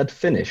sentence had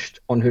finished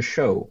on her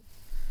show.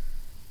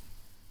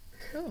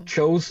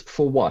 Chose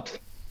for what?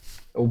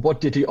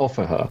 What did he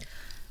offer her?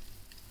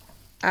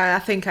 I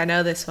think I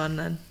know this one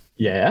then.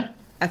 Yeah?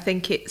 I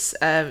think it's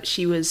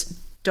she was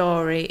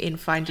Dory in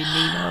Finding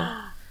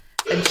Nemo,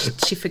 and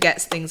she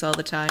forgets things all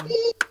the time.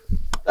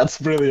 That's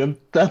brilliant.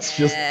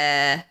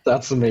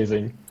 That's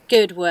amazing.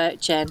 Good work,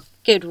 Jen.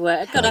 Good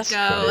work.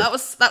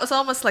 That was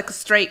almost like a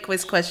straight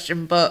quiz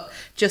question, but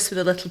just with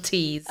a little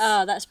tease.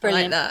 Oh, that's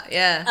brilliant. I like that.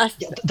 Yeah.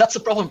 That's a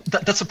problem.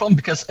 That's a problem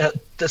because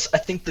I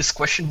think this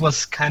question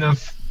was kind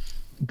of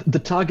the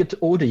target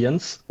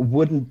audience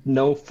wouldn't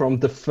know from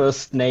the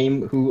first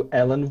name who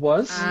Ellen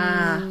was.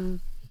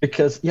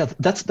 Because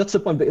that's the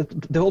point.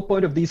 The whole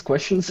point of these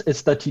questions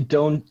is that you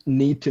don't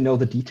need to know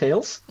the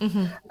details,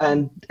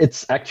 and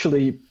it's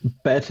actually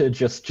better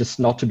just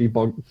not to be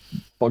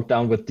bogged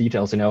down with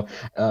details.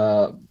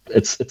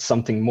 It's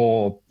something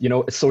more.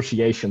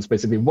 Associations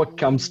basically. What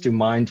comes to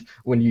mind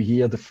when you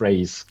hear the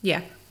phrase? Yeah.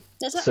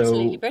 That's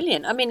absolutely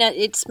brilliant. I mean,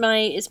 it's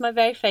my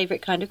very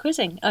favourite kind of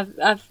quizzing.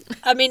 We're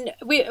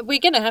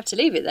going to have to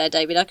leave it there,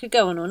 David. I could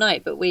go on all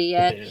night, but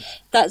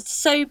that's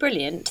so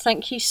brilliant.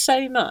 Thank you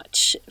so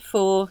much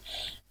for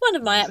one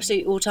of my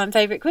absolute all-time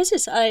favourite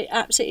quizzes. I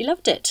absolutely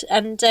loved it.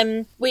 And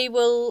we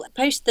will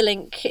post the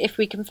link, if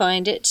we can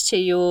find it, to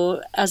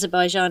your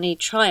Azerbaijani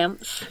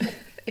triumph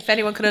If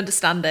anyone can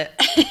understand it.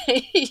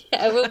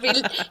 Yeah, we'll be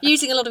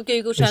using a lot of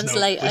Google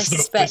Translate, I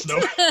suspect.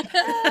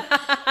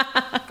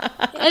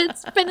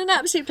 It's been an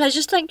absolute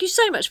pleasure. Thank you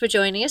so much for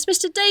joining us,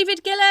 Mr.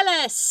 David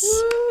Gill-Ellis.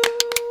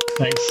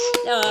 Thanks.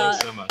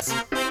 Thanks so much.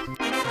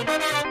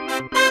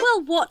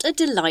 Well, what a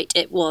delight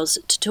it was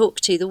to talk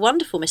to the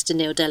wonderful Mr.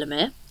 Neil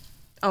Delamere.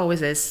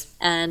 Always is.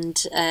 And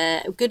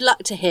good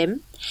luck to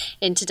him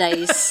in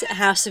today's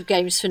House of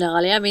Games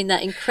finale. I mean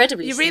that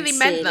incredibly You really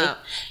sincerely. meant that?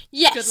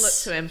 Yes. Good luck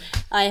to him.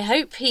 I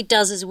hope he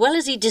does as well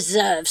as he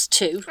deserves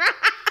to.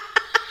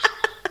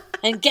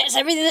 And gets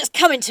everything that's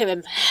coming to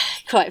him,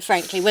 quite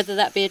frankly, whether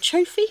that be a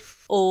trophy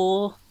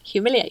or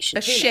humiliation.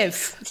 A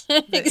shiv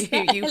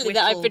Exactly, you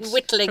that I've been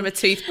whittling from a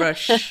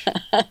toothbrush.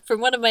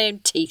 from one of my own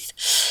teeth.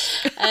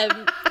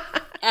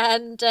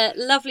 And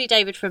lovely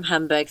David from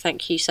Hamburg,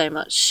 thank you so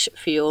much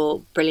for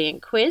your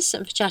brilliant quiz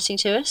and for chatting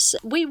to us.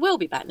 We will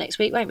be back next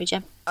week, won't we,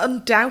 Jem?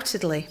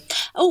 Undoubtedly.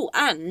 Oh,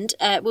 and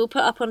we'll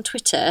put up on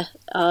Twitter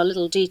our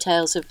little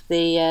details of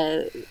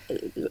the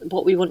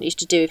what we want you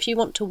to do if you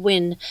want to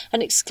win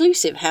an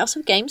exclusive House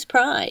of Games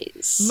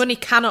prize. Money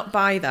cannot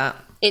buy that.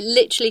 It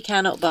literally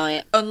cannot buy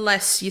it.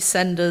 Unless you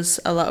send us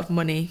a lot of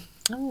money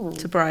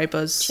to bribe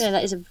us. Sure,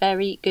 that is a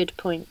very good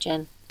point,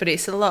 Jen. But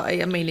it's a lot.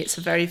 I mean, it's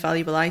a very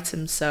valuable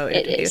item, so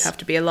it would have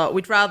to be a lot.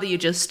 We'd rather you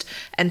just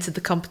entered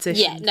the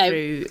competition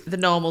through the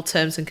normal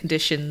terms and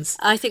conditions.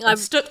 I think I'm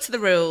stuck to the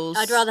rules.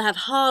 I'd rather have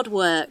hard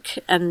work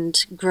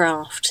and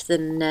graft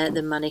than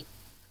money.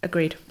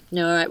 Agreed.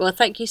 All right. Well,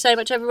 thank you so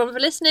much, everyone, for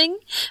listening.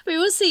 We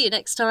will see you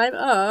next time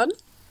on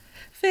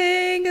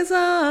Fingers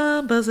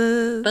on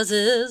Buzzers.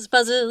 Buzzers,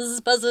 buzzers,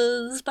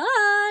 buzzers.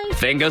 Bye.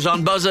 Fingers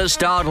on Buzzers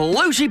starred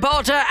Lucy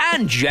Porter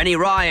and Jenny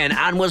Ryan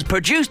and was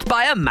produced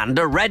by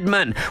Amanda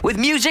Redman with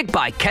music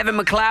by Kevin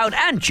MacLeod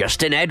and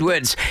Justin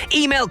Edwards.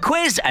 Email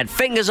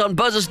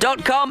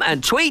quiz@fingersonbuzzers.com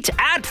and tweet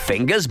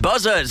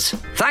 @fingersbuzzers.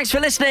 Thanks for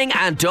listening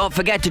and don't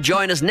forget to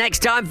join us next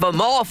time for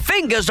more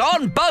Fingers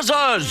on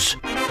Buzzers.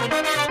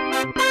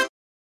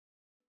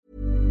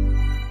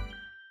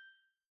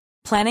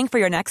 Planning for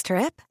your next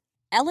trip?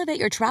 Elevate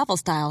your travel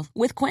style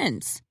with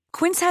Quince.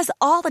 Quince has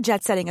all the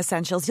jet-setting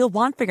essentials you'll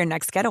want for your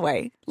next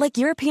getaway, like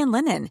European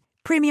linen,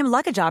 premium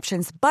luggage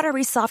options,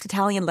 buttery soft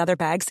Italian leather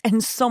bags,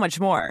 and so much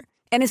more.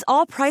 And is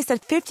all priced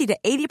at 50 to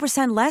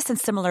 80% less than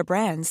similar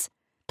brands.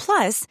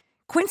 Plus,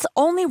 Quince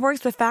only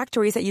works with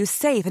factories that use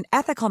safe and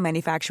ethical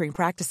manufacturing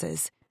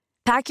practices.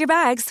 Pack your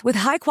bags with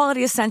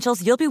high-quality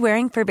essentials you'll be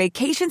wearing for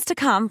vacations to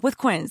come with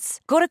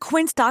Quince. Go to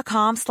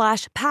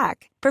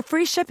quince.com/pack for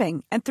free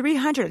shipping and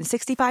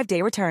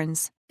 365-day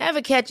returns.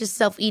 Ever catch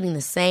yourself eating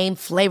the same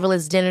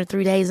flavorless dinner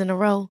 3 days in a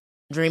row?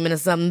 Dreaming of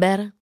something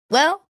better?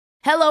 Well,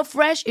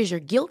 HelloFresh is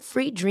your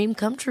guilt-free dream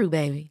come true,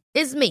 baby.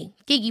 It's me,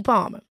 Keke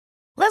Palmer.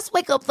 Let's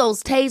wake up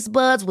those taste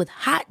buds with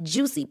hot,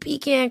 juicy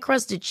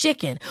pecan-crusted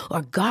chicken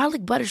or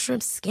garlic butter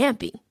shrimp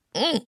scampi.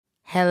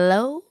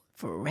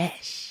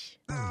 HelloFresh.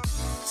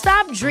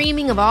 Stop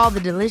dreaming of all the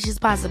delicious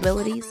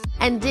possibilities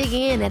and dig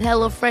in at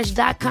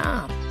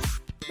HelloFresh.com.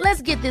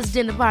 Let's get this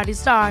dinner party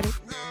started.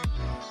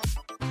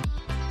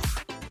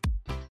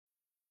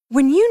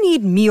 When you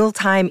need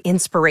mealtime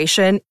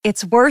inspiration,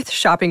 it's worth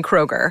shopping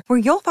Kroger, where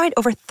you'll find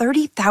over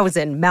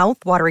 30,000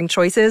 mouth-watering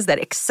choices that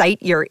excite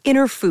your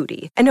inner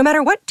foodie. And no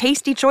matter what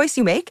tasty choice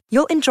you make,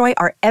 you'll enjoy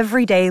our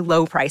everyday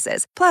low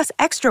prices, plus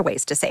extra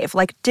ways to save,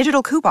 like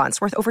digital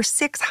coupons worth over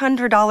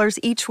 $600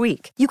 each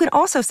week. You can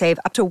also save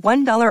up to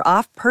 $1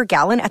 off per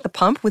gallon at the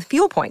pump with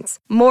fuel points.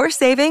 More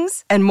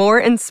savings and more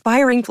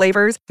inspiring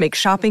flavors make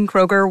shopping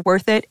Kroger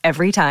worth it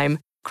every time.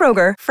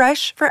 Kroger,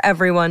 fresh for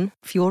everyone.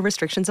 Fuel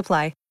restrictions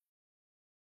apply.